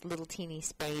were in this little teeny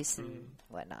space and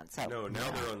whatnot. So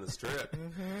now they're on the Strip.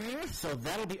 So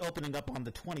that'll be opening up on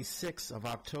the 26th of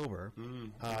October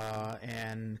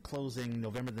and closing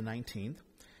November the 19th.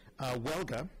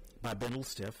 Welga by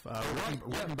Bindlestiff,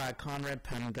 written by Conrad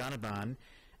Panganaban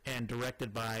and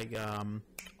directed by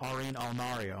Aureen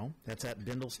Almario. That's at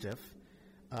Bindlestiff.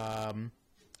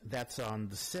 That's on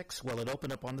the 6th. Well, it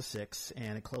opened up on the 6th,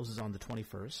 and it closes on the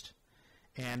 21st.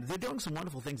 And they're doing some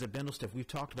wonderful things at Bindlestiff. We've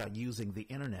talked about using the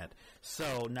internet.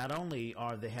 So not only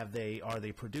are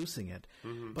they producing it,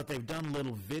 but they've done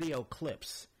little video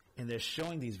clips, and they're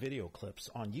showing these video clips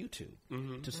on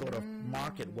YouTube to sort of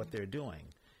market what they're doing.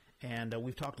 And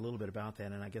we've talked a little bit about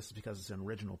that, and I guess it's because it's an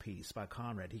original piece by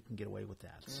Conrad. He can get away with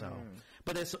that. So,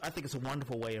 but I think it's a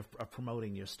wonderful way of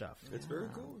promoting your stuff. It's very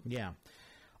cool. Yeah.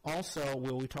 Also,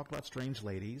 we talked about Strange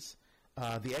Ladies.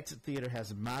 The Exit Theater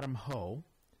has Madame Ho.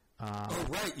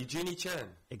 Right, Eugenie Chen.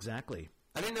 Exactly.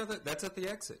 I didn't know that. That's at the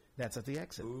Exit. That's at the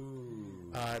Exit.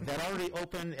 Ooh. That already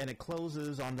opened, and it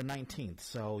closes on the 19th,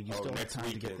 so you still have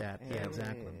time to get that. Yeah,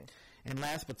 exactly. And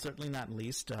last but certainly not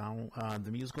least,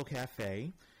 the Musical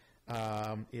Cafe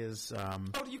is...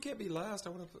 you can't be last.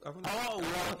 I want to... I'll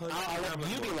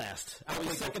let you be last. I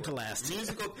was second to last.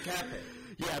 Musical Cafe.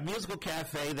 Yeah, Musical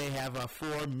Cafe. They have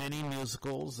 4 mini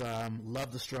musicals.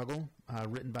 Love the Struggle,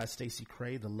 written by Stacey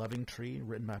Cray. The Loving Tree,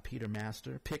 written by Peter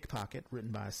Master. Pickpocket,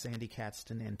 written by Sandy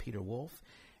Catston and Peter Wolf.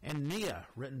 And Nia,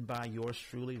 written by yours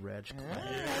truly, Reg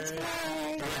Clay. That's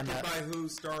right. Directed by who?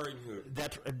 Starring who?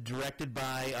 That's directed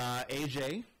by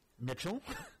A.J. Mitchell.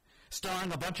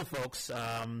 Starring a bunch of folks.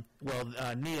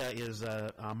 Nia is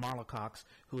Marla Cox,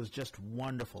 who is just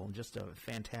wonderful and just a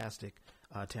fantastic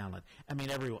talent. I mean,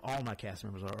 all my cast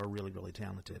members are really, really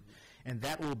talented. And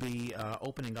that will be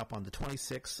opening up on the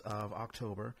 26th of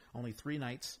October. Only 3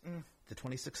 nights, the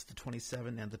 26th, the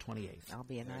 27th, and the 28th. I'll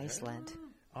be in Iceland.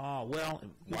 Oh, well.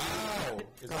 Wow.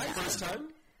 Is that your first time?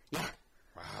 Yeah.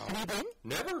 Wow. Have you been?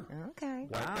 Never. Okay.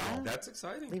 Wow. That's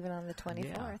exciting. Leaving on the 24th.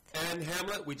 Yeah. And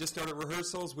Hamlet, we just started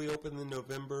rehearsals. We open the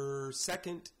November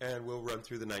 2nd, and we'll run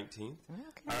through the 19th.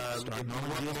 Okay. Starring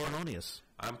Polonius.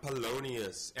 I'm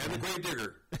Polonius. And the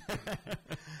Gravedigger.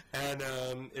 And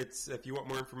if you want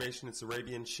more information, it's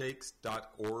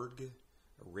ArabianShakes.org.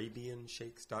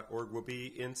 ArabianShakes.org. We'll be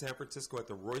in San Francisco at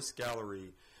the Royce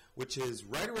Gallery, which is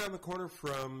right around the corner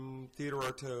from Theodore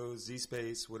Artaud,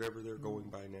 Z-Space, whatever they're going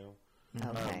by now.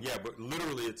 Okay. Yeah, but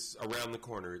literally it's around the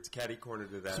corner. It's catty corner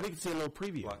to that. So we can see a little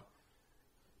preview. What?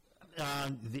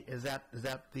 Is that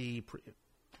the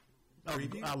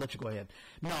Preview? I'll let you go ahead.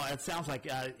 No, it sounds like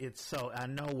it's so. I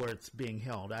know where it's being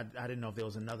held. I didn't know if there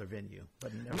was another venue,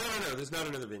 but No. There's not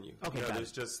another venue. Okay, no, got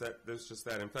there's it. just that. There's just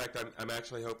that. In fact, I'm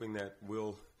actually hoping that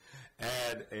we'll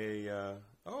add a.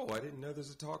 I didn't know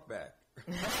there's a talk back.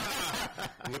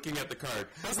 I'm looking at the card.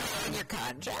 Is that on your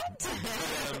contract?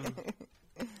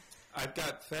 I've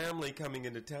got family coming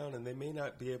into town, and they may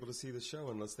not be able to see the show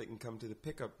unless they can come to the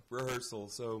pickup rehearsal.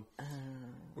 So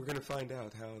we're going to find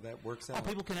out how that works out. Oh,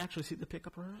 people can actually see the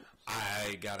pickup rehearsal?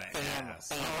 I gotta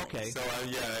ask. Oh, okay. So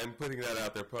I'm putting that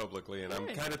out there publicly, and I'm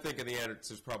kind of thinking the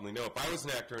answer's probably no. If I was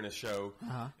an actor in a show,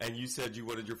 and you said you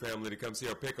wanted your family to come see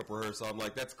our pickup rehearsal, I'm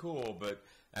like, that's cool, but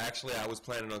actually I was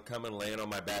planning on coming, laying on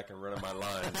my back, and running my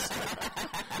lines.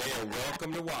 They are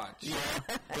welcome to watch. Yeah.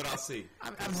 But I'll see.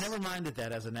 I've never minded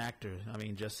that as an actor. I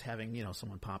mean, just having,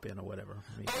 someone pop in or whatever.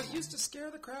 I mean, it used to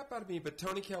scare the crap out of me, but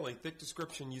Tony Kelly, Thick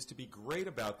Description, used to be great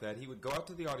about that. He would go out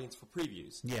to the audience for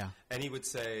previews. Yeah. And he would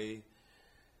say,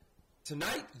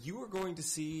 tonight you are going to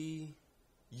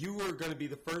be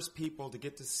the first people to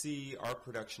get to see our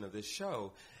production of this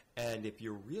show. And if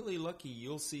you're really lucky,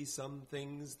 you'll see some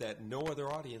things that no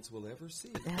other audience will ever see.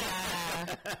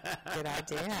 Good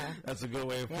idea. that's a good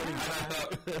way of putting it. And I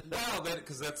thought, wow,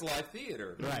 because that's live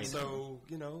theater. Right. So,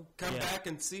 come back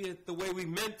and see it the way we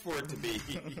meant for it to be.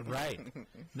 Right.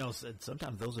 No,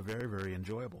 sometimes those are very, very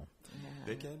enjoyable.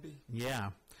 They can be. Yeah.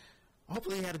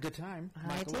 Hopefully you had a good time,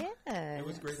 Michaela. I did. It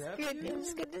was great having you. It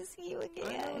was good to see you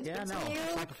again. Yeah, no,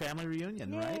 it's like a family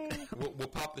reunion, right? We'll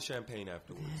pop the champagne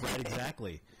afterwards. Right,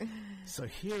 exactly. So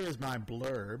here is my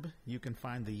blurb. You can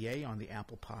find the Yay on the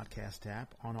Apple Podcast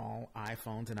app on all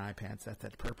iPhones and iPads. That's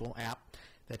that purple app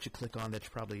that you click on that you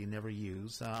probably never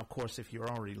use. Of course, if you're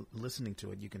already listening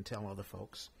to it, you can tell other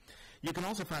folks. You can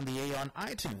also find the Yay on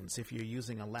iTunes if you're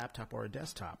using a laptop or a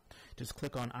desktop. Just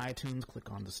click on iTunes, click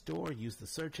on the store, use the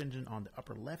search engine on the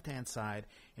upper left-hand side,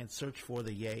 and search for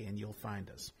the Yay, and you'll find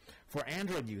us. For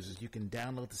Android users, you can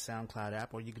download the SoundCloud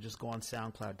app, or you can just go on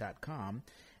SoundCloud.com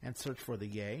and search for the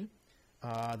Yay.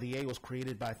 The Yay was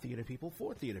created by theater people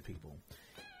for theater people.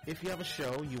 If you have a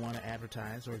show you want to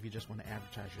advertise, or if you just want to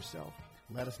advertise yourself,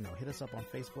 let us know. Hit us up on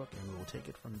Facebook, and we will take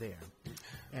it from there.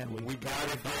 And we got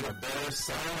to get a better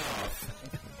sign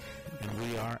off. And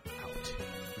we are out.